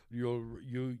supporter. You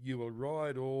will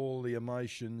ride all the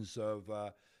emotions of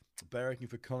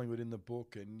barracking for Collingwood in the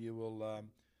book, and you will.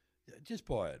 Just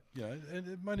buy it, and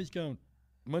the money's going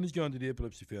Money's going to the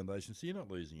Epilepsy Foundation, so you're not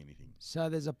losing anything. So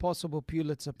there's a possible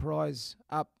Pulitzer Prize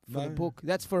up for the book.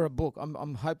 That's for a book.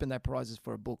 I'm hoping that prize is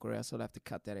for a book, or else I'll have to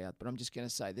cut that out. But I'm just going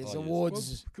to say there's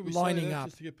awards lining up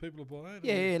just to get people to buy it.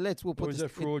 Yeah, we'll put. Or is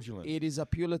that fraudulent? It is a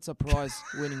Pulitzer Prize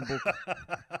winning book.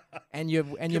 And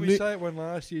can we say it won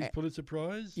last year's Pulitzer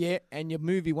Prize? Yeah, and your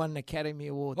movie won an Academy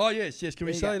Award. Oh yes. Can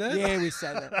we say that? Yeah, we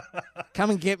say that. Come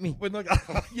and get me. We're not.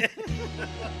 Yeah.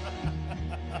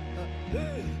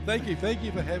 Thank you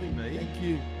for having me. Thank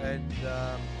you. And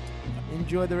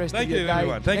enjoy the rest of your day. Thank you,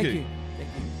 everyone. Thank you.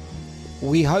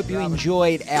 We hope you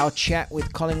enjoyed our chat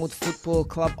with Collingwood Football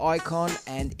Club icon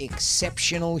and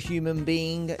exceptional human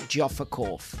being, Joffa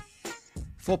Korf.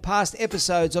 For past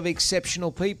episodes of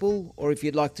Exceptional People, or if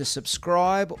you'd like to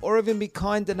subscribe, or even be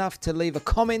kind enough to leave a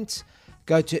comment,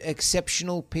 go to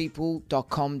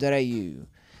exceptionalpeople.com.au.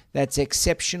 That's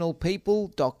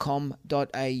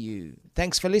exceptionalpeople.com.au.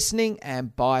 Thanks for listening,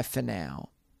 and bye for now.